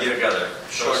take them together.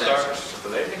 Short start answers. with the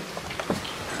lady.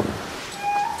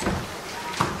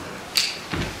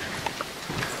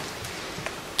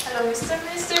 Hello, Mr.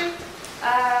 Minister.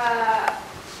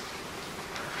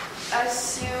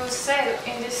 As you said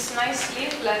in this nice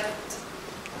leaflet,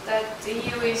 that the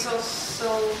EU is also,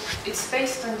 it's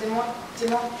based on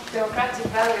democratic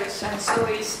values, and so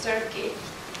is Turkey.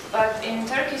 But in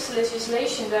Turkish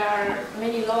legislation there are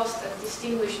many laws that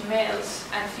distinguish males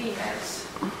and females.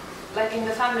 Like in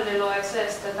the family law it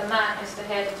says that the man is the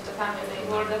head of the family,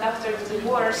 or that after the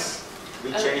divorce...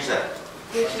 We changed that.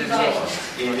 Which we changed.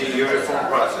 In the EU reform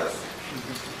process.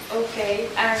 Okay,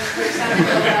 and for example,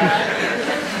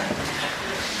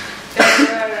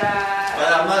 but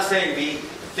I'm not saying we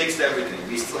fixed everything.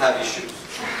 We still have issues.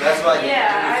 That's why the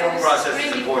reform process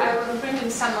is important. I was bringing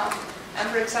some up. And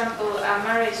for example,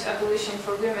 marriage abolition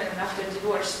for women after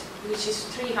divorce, which is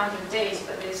 300 days,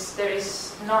 but there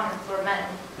is none for men.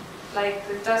 Like,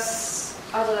 does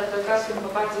other are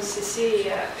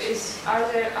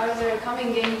there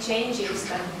coming any changes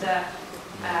that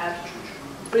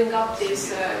bring up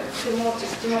these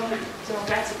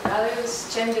democratic values,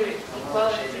 gender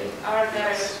equality? Are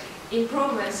there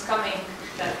improvements coming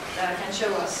that can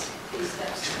show us these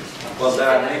steps? Well, there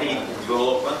are many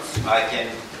developments. I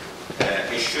can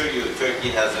assure you Turkey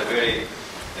has a very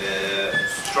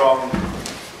strong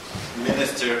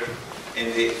minister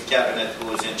in the cabinet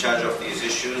who is in charge of these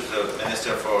issues. The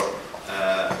Minister for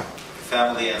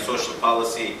Family and Social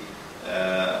Policy,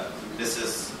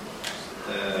 Mrs.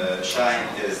 Shine,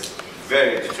 is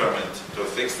very determined to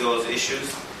fix those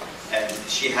issues, and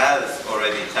she has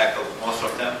already tackled most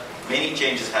of them. Many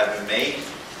changes have been made,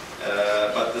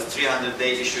 but this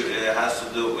 300-day issue has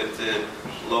to do with the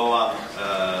law on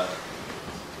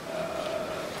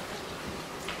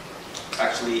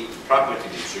actually property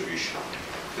distribution.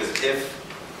 Because if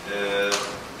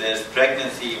there's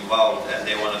pregnancy involved and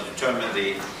they want to determine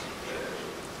the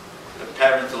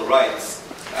parental rights,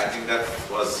 I think that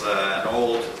was an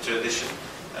old tradition,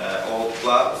 old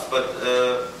clubs, but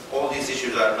all these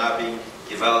issues are now being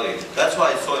evaluated. That's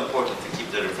why it's so important to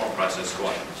keep the reform process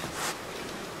going.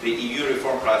 The EU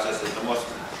reform process is the most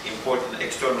important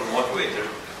external motivator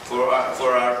for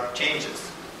our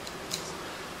changes.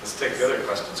 Let's take the other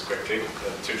questions quickly.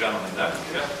 The 2 gentlemen there.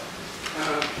 Yeah.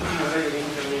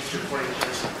 Minister for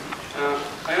International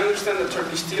I understand that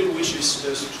Turkey still wishes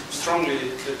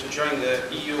strongly to join the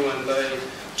EU, and I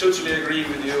totally agree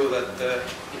with you that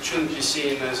it shouldn't be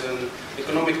seen as an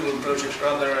economical project,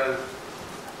 rather a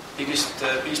biggest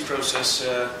peace process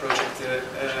project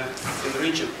in the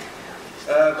region.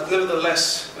 But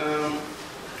nevertheless,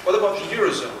 what about the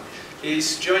Eurozone?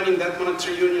 Is joining that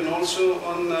monetary union also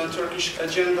on the Turkish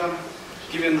agenda,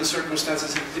 given the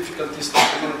circumstances and difficulties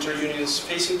that the monetary union is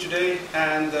facing today?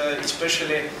 And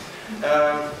especially,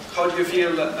 how do you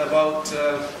feel about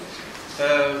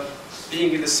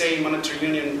being in the same monetary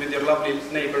union with your lovely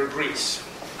neighbor Greece?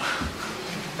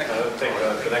 I'll take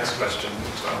the next question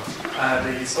as well.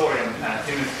 The historian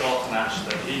Timothy Dalton-Ash,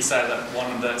 he said that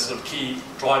one of the sort of key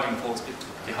driving forces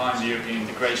behind the European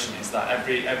integration is that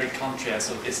every country has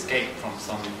sort of escaped from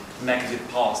some negative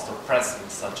past or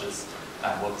present, such as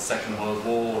the Second World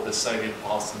War, or the Soviet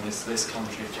past, and this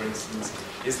country, for instance.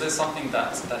 Is there something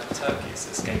that Turkey is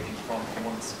escaping from or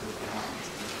wants to leave behind?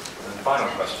 And the final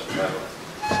question.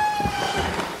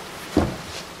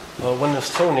 When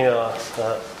Estonia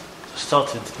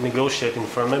started negotiating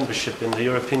for membership in the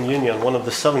European Union, one of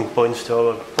the selling points to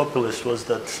our populace was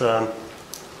that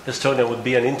Estonia would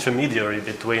be an intermediary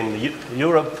between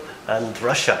Europe and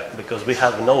Russia, because we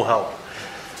have know-how.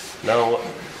 Now,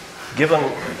 given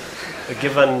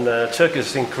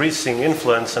Turkey's increasing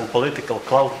influence and political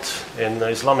clout in the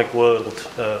Islamic world,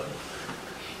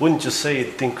 wouldn't you say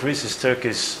it increases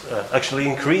Turkey's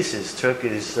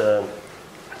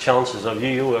chances of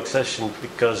EU accession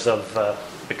because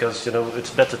it's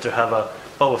better to have a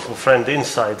powerful friend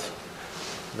inside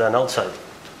than outside?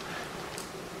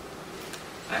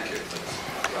 Thank you.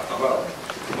 Well,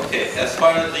 okay, as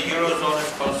far as the Eurozone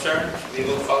is concerned, we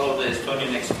will follow the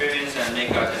Estonian experience and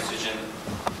make our decision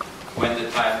when the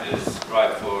time is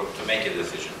right to make a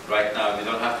decision. Right now, we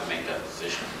don't have to make that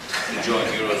decision to join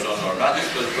Eurozone or not,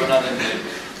 because we're not in the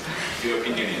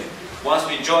European Union. Once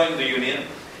we join the Union,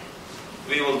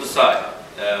 we will decide.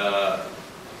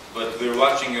 But we're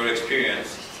watching your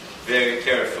experience very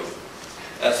carefully.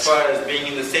 As far as being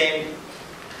in the same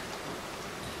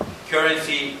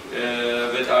currency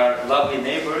with our lovely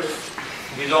neighbors,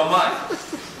 we don't mind.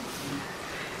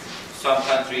 Some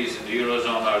countries in the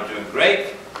Eurozone are doing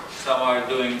great, some are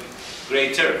doing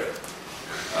greater.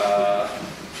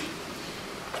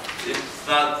 It's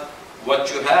not what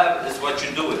you have, it's what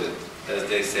you do with it, as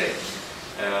they say.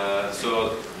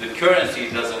 So the currency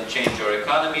doesn't change your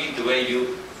economy, the way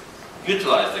you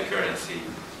utilize the currency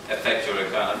affects your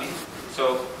economy.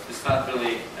 So it's not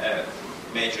really a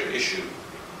major issue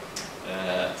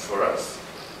for us.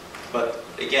 But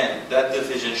again, that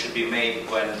decision should be made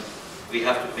when we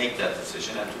have to make that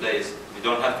decision, and today we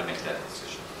don't have to make that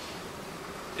decision.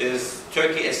 Is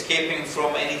Turkey escaping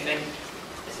from anything?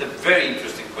 It's a very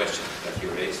interesting question that you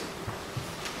raised.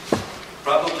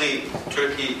 Probably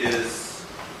Turkey is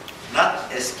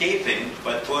not escaping,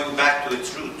 but going back to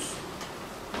its roots.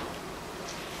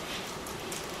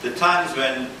 The times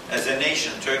when, as a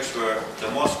nation, Turks were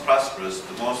the most prosperous,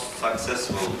 the most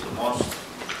successful, the most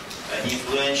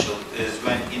influential, is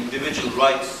when individual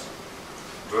rights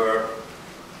were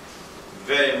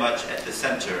very much at the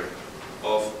center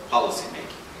of policy making.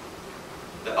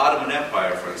 The Ottoman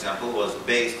Empire, for example, was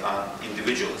based on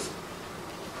individualism.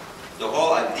 The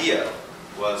whole idea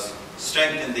was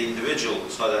strengthen the individual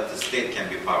so that the state can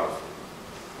be powerful.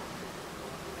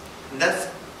 And that's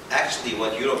actually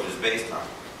what Europe is based on.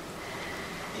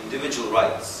 Individual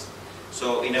rights.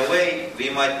 So in a way, we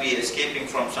might be escaping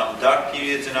from some dark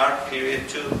periods in our period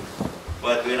too,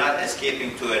 but we're not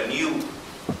escaping to a new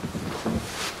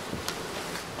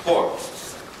port,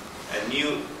 a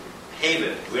new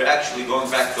haven. We're actually going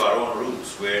back to our own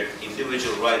roots, where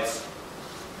individual rights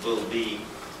will be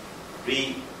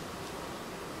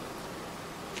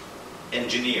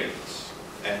re-engineered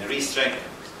and re-strengthened.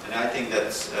 And I think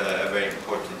that's a very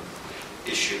important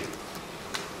issue.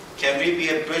 Can we be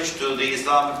a bridge to the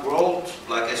Islamic world,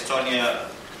 like Estonia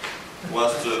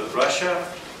was to Russia?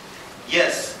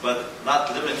 Yes, but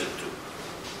not limited to.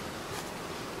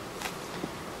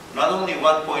 Not only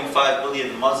 1.5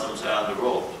 billion Muslims around the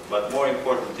world, but more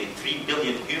importantly, 3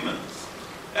 billion humans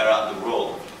around the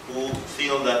world who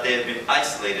feel that they have been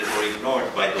isolated or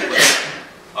ignored by the West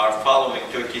are following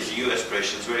Turkey's EU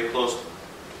aspirations very closely.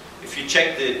 If you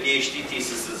check the PhD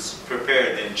theses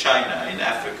prepared in China, in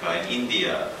Africa, in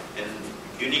India, in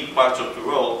unique parts of the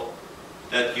world,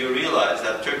 that you realize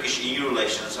that Turkish-EU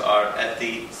relations are at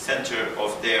the center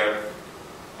of their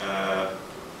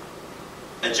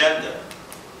agenda.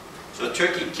 So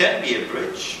Turkey can be a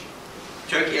bridge.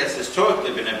 Turkey has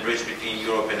historically been a bridge between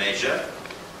Europe and Asia.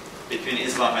 between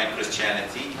Islam and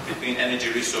Christianity, between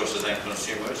energy resources and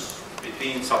consumers,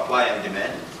 between supply and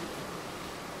demand.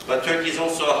 But Turkey is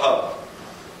also a hub.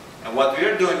 And what we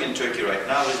are doing in Turkey right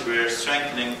now is we are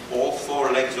strengthening all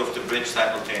four legs of the bridge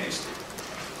simultaneously.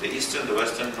 The eastern, the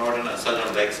western, northern, and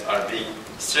southern legs are being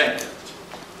strengthened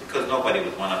because nobody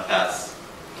would want to pass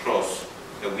across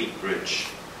a weak bridge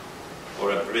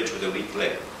or a bridge with a weak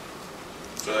leg.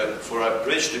 So for a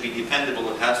bridge to be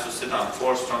dependable, it has to sit on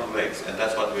four strong legs, and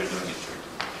that's what we're doing in Turkey.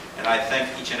 And I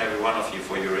thank each and every one of you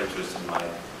for your interest in my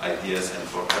ideas and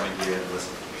for coming here and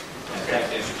listening. And thank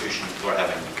the institution for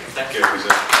having me. Thank you.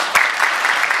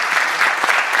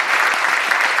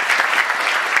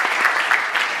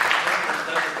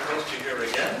 Here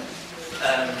again,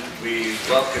 and we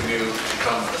welcome you to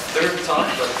come a third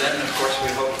time, but then of course we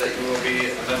hope that you will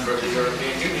be a member of the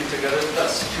European Union together with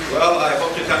us. Well, I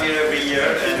hope to come here every year,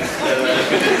 and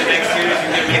within the next year if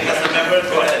you can make us a member,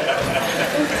 go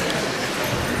ahead.